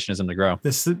earth creationism to grow.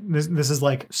 This is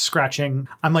like scratching.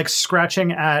 I'm like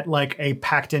scratching at like a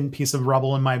packed in piece of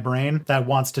rubble in my brain that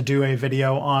wants to do a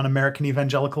video on American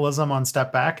evangelicalism on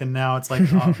Step Back. And now it's like,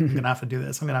 oh, I'm going to have to do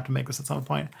this. I'm going to have to make this at some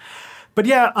point. But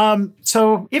yeah,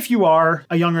 so if you are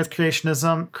a young earth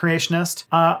creationist,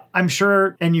 I'm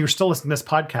sure, and you're still listening to this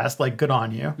podcast, like, good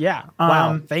on you. Yeah.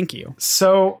 Wow. Thank you.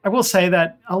 So I will say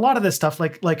that a lot of this stuff,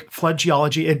 like flood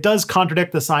geology, it does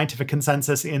contradict the scientific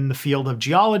consensus in the field of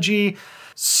geology,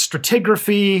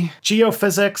 stratigraphy,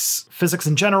 geophysics, physics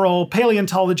in general,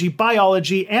 paleontology,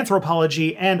 biology,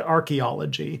 anthropology, and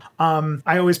archaeology.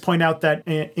 I always point out that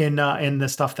in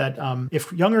this stuff that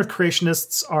if young earth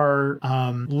creationists are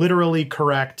literally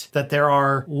correct, that there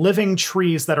are living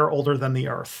trees that are older than the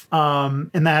earth,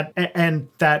 and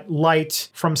that light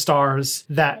from stars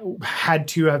that had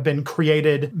to have been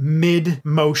created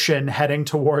mid-motion heading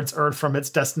towards earth from its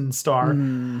destined star.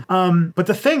 But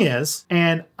the thing is,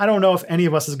 and I don't know if any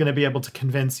of us is going to be able to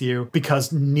convince you,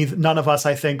 because none of us,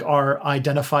 I think, are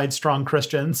identified strong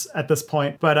Christians at this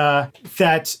point, but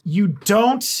that you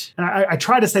don't, and I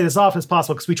try to say this off as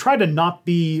possible because we try to not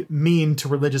be mean to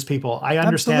religious people. I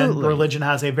understand religion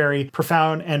has a very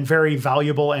profound and very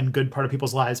valuable and good part of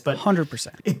people's lives, but 100%.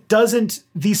 It doesn't,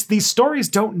 these stories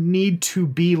don't need to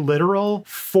be literal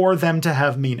for them to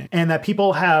have meaning. And that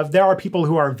there are people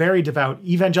who are very devout,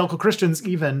 evangelical Christians,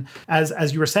 even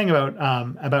as you were saying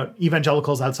about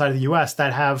evangelicals outside of the US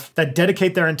that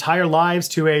dedicate their entire lives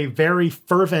to a very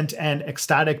fervent and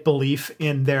ecstatic belief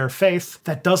in their faith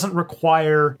that doesn't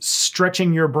require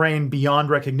stretching your brain beyond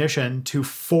recognition to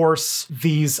force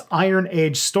these Iron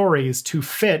Age stories to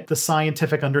fit the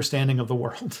scientific understanding of the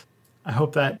world. I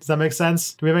hope does that make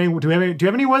sense? Do you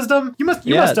have any wisdom? You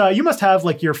must have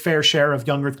like your fair share of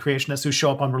young earth creationists who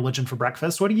show up on Religion for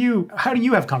Breakfast. How do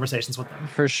you have conversations with them?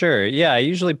 For sure. Yeah, I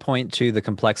usually point to the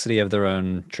complexity of their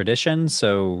own tradition.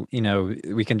 So,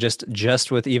 we can just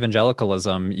with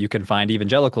evangelicalism, you can find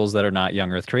evangelicals that are not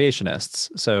young earth creationists.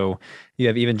 So you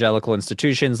have evangelical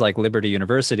institutions like Liberty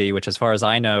University, which, as far as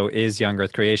I know, is young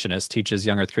earth creationist, teaches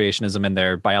young earth creationism in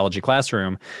their biology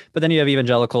classroom. But then you have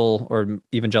evangelical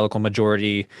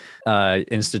majority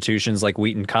institutions like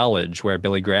Wheaton College, where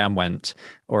Billy Graham went,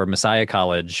 or Messiah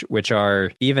College, which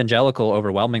are evangelical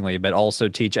overwhelmingly, but also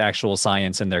teach actual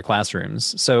science in their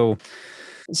classrooms. So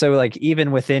So like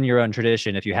even within your own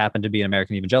tradition, if you happen to be an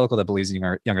American evangelical that believes in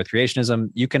young earth creationism,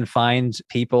 you can find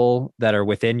people that are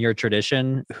within your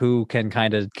tradition who can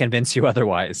kind of convince you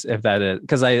otherwise, if that is,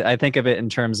 because I think of it in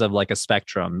terms of like a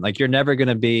spectrum. Like you're never going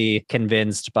to be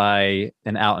convinced by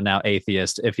an out and out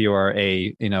atheist if you are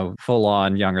a, full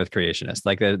on young earth creationist.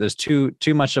 Like there's too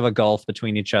much of a gulf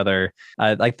between each other.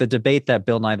 Like the debate that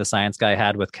Bill Nye the Science Guy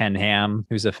had with Ken Ham,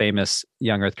 who's a famous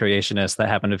young earth creationist that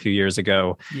happened a few years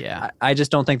ago. Yeah. I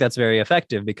just don't think that's very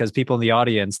effective because people in the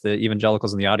audience, the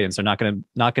evangelicals in the audience, are not going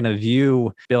to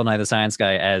view Bill Nye the Science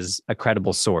Guy as a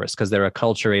credible source because they're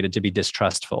acculturated to be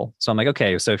distrustful. So I'm like,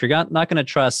 okay, so if you're not going to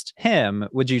trust him,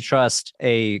 would you trust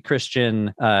a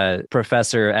Christian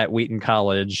professor at Wheaton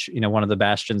College, one of the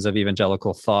bastions of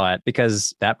evangelical thought,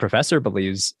 because that professor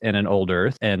believes in an old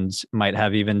earth and might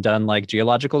have even done like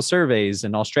geological surveys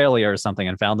in Australia or something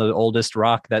and found the oldest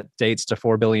rock that dates to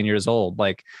 4 billion years old.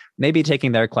 Like maybe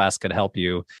taking their class could help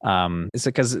you. It's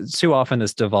because too often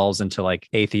this devolves into like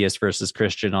atheist versus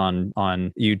Christian on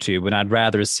YouTube. And I'd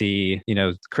rather see,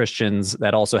 Christians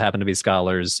that also happen to be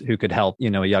scholars who could help,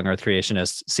 a young earth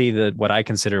creationist see what I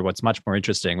consider what's much more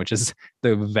interesting, which is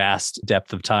the vast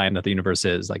depth of time that the universe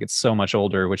is. Like it's so much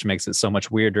older, which makes it so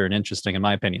much weirder and interesting, in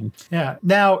my opinion. Yeah.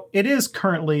 Now, it is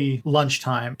currently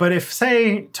lunchtime, but if,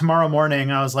 say, tomorrow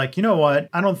morning I was like, you know what?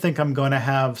 I don't think I'm going to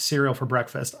have cereal for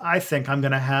breakfast. I think I'm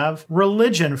going to have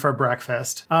religion for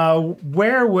breakfast.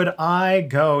 Where would I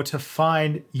go to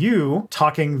find you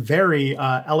talking very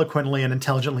eloquently and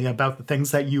intelligently about the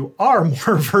things that you are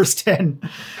more versed in?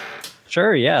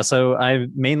 Sure. Yeah. So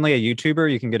I'm mainly a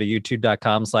YouTuber. You can go to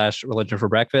youtube.com/religion for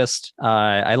breakfast.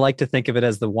 I like to think of it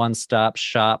as the one-stop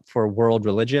shop for world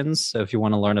religions. So if you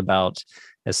want to learn about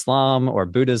Islam or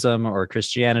Buddhism or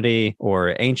Christianity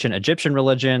or ancient Egyptian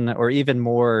religion, or even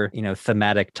more,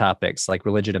 thematic topics like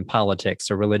religion and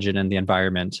politics or religion and the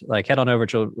environment, like head on over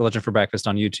to Religion for Breakfast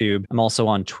on YouTube. I'm also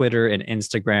on Twitter and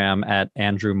Instagram at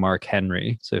Andrew Mark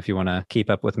Henry. So if you want to keep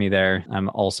up with me there, I'm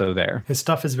also there. His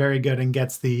stuff is very good and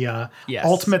gets the Yes.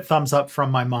 ultimate thumbs up from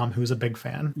my mom, who's a big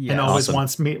fan Yes. and always Awesome.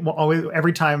 wants me. Always,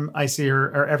 every time I see her,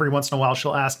 or every once in a while,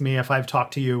 she'll ask me if I've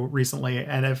talked to you recently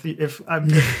and if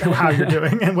how you're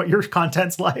doing and what your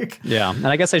content's like. Yeah. And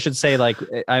I guess I should say, like,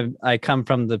 I come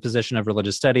from the position of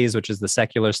religious studies, which is the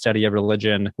secular study of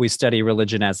religion. We study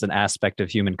religion as an aspect of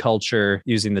human culture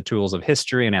using the tools of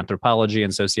history and anthropology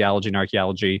and sociology and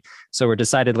archaeology. So we're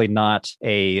decidedly not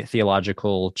a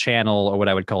theological channel or what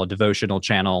I would call a devotional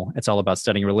channel. It's all about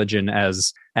studying religion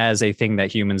as a thing that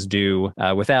humans do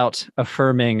without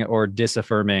affirming or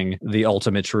disaffirming the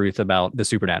ultimate truth about the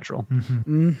supernatural.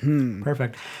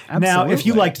 Perfect. Now, Absolutely. if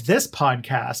you liked this podcast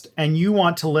and you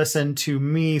want to listen to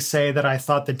me say that I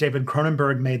thought that David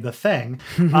Cronenberg made The Thing,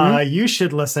 you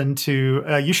should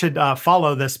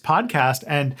follow this podcast.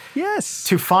 And Yes.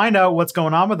 to find out what's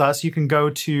going on with us, you can go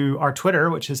to our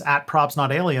Twitter, which is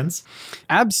 @PropsNotAliens.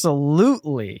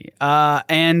 Absolutely.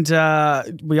 And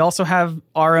we also have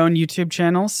our own YouTube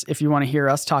channels if you want to hear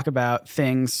us talk about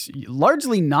things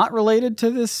largely not related to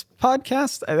this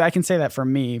podcast. I can say that for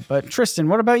me. But Tristan,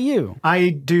 what about you? I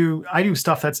do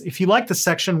stuff that's, if you like the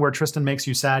section where Tristan makes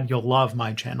you sad, you'll love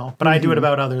my channel. But I do it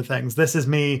about other things. This is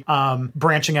me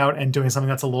branching out and doing something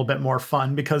that's a little bit more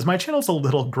fun because my channel's a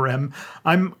little grim.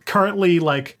 I'm currently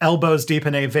like elbows deep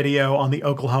in a video on the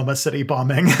Oklahoma City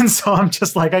bombing. And so I'm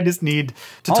just like, I just need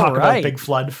to talk about Big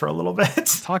Flood for a little bit.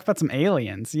 Talk about some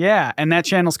aliens. Yeah. And that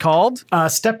channel's called?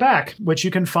 Step Back, which you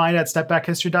can find at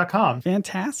stepbackhistory.com.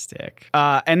 Fantastic.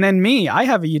 And then me, I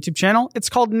have a YouTube channel. It's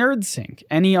called NerdSync,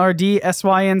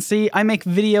 NERDSYNC. I make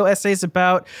video essays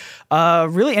about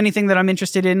really anything that I'm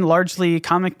interested in, largely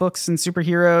comic books and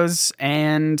superheroes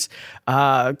and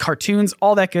cartoons,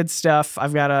 all that good stuff.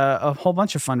 I've got a whole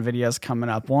bunch of fun videos coming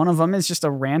up. One of them is just a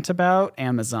rant about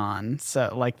Amazon,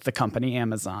 so like the company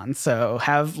Amazon. So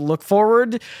look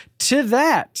forward to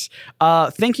that.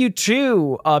 Thank you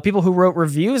to people who wrote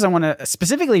reviews. I want to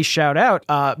specifically shout out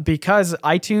because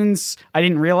iTunes, I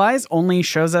didn't realize, only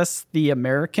shows us the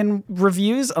American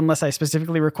reviews unless I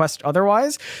specifically request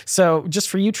otherwise. So just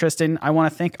for you, Tristan, I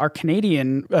want to thank our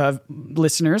Canadian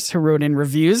listeners who wrote in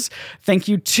reviews. Thank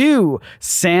you to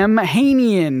Sam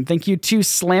Hanian. Thank you to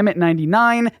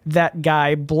Slamit99, That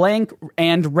Guy Blank,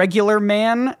 and Regular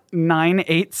Man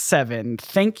 987.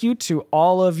 Thank you to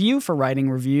all of you for writing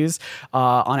reviews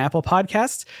on Apple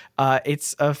Podcasts.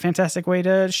 It's a fantastic way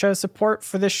to show support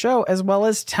for this show, as well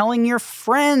as telling your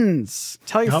friends.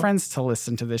 Tell your friends to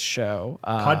listen to this show.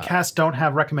 Podcasts don't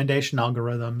have recommendation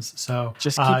algorithms, so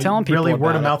just keep telling people. Really,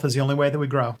 word of about mouth is the only way that we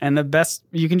grow. And the best,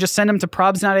 you can just send them to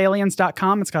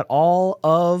probsnotaliens.com. It's got all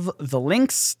of the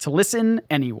links to listen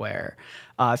anywhere.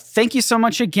 Thank you so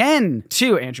much again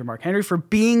to Andrew Mark Henry for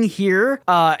being here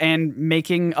and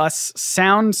making us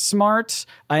sound smart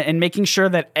and making sure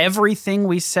that everything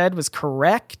we said was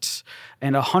correct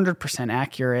and 100%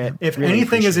 accurate. If Really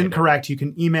anything is appreciate it. incorrect, you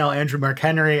can email Andrew Mark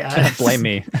Henry. Blame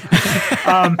me.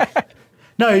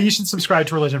 No, you should subscribe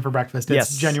to Religion for Breakfast. It's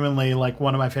Yes. genuinely like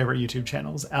one of my favorite YouTube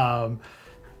channels.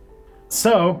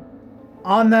 So,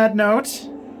 on that note,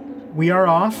 we are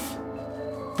off,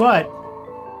 but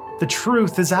the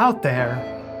truth is out there.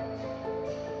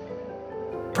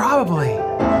 Probably.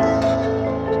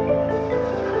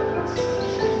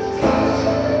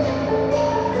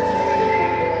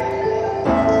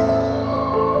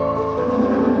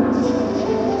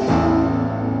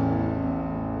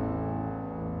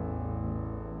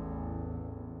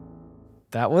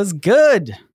 That was good.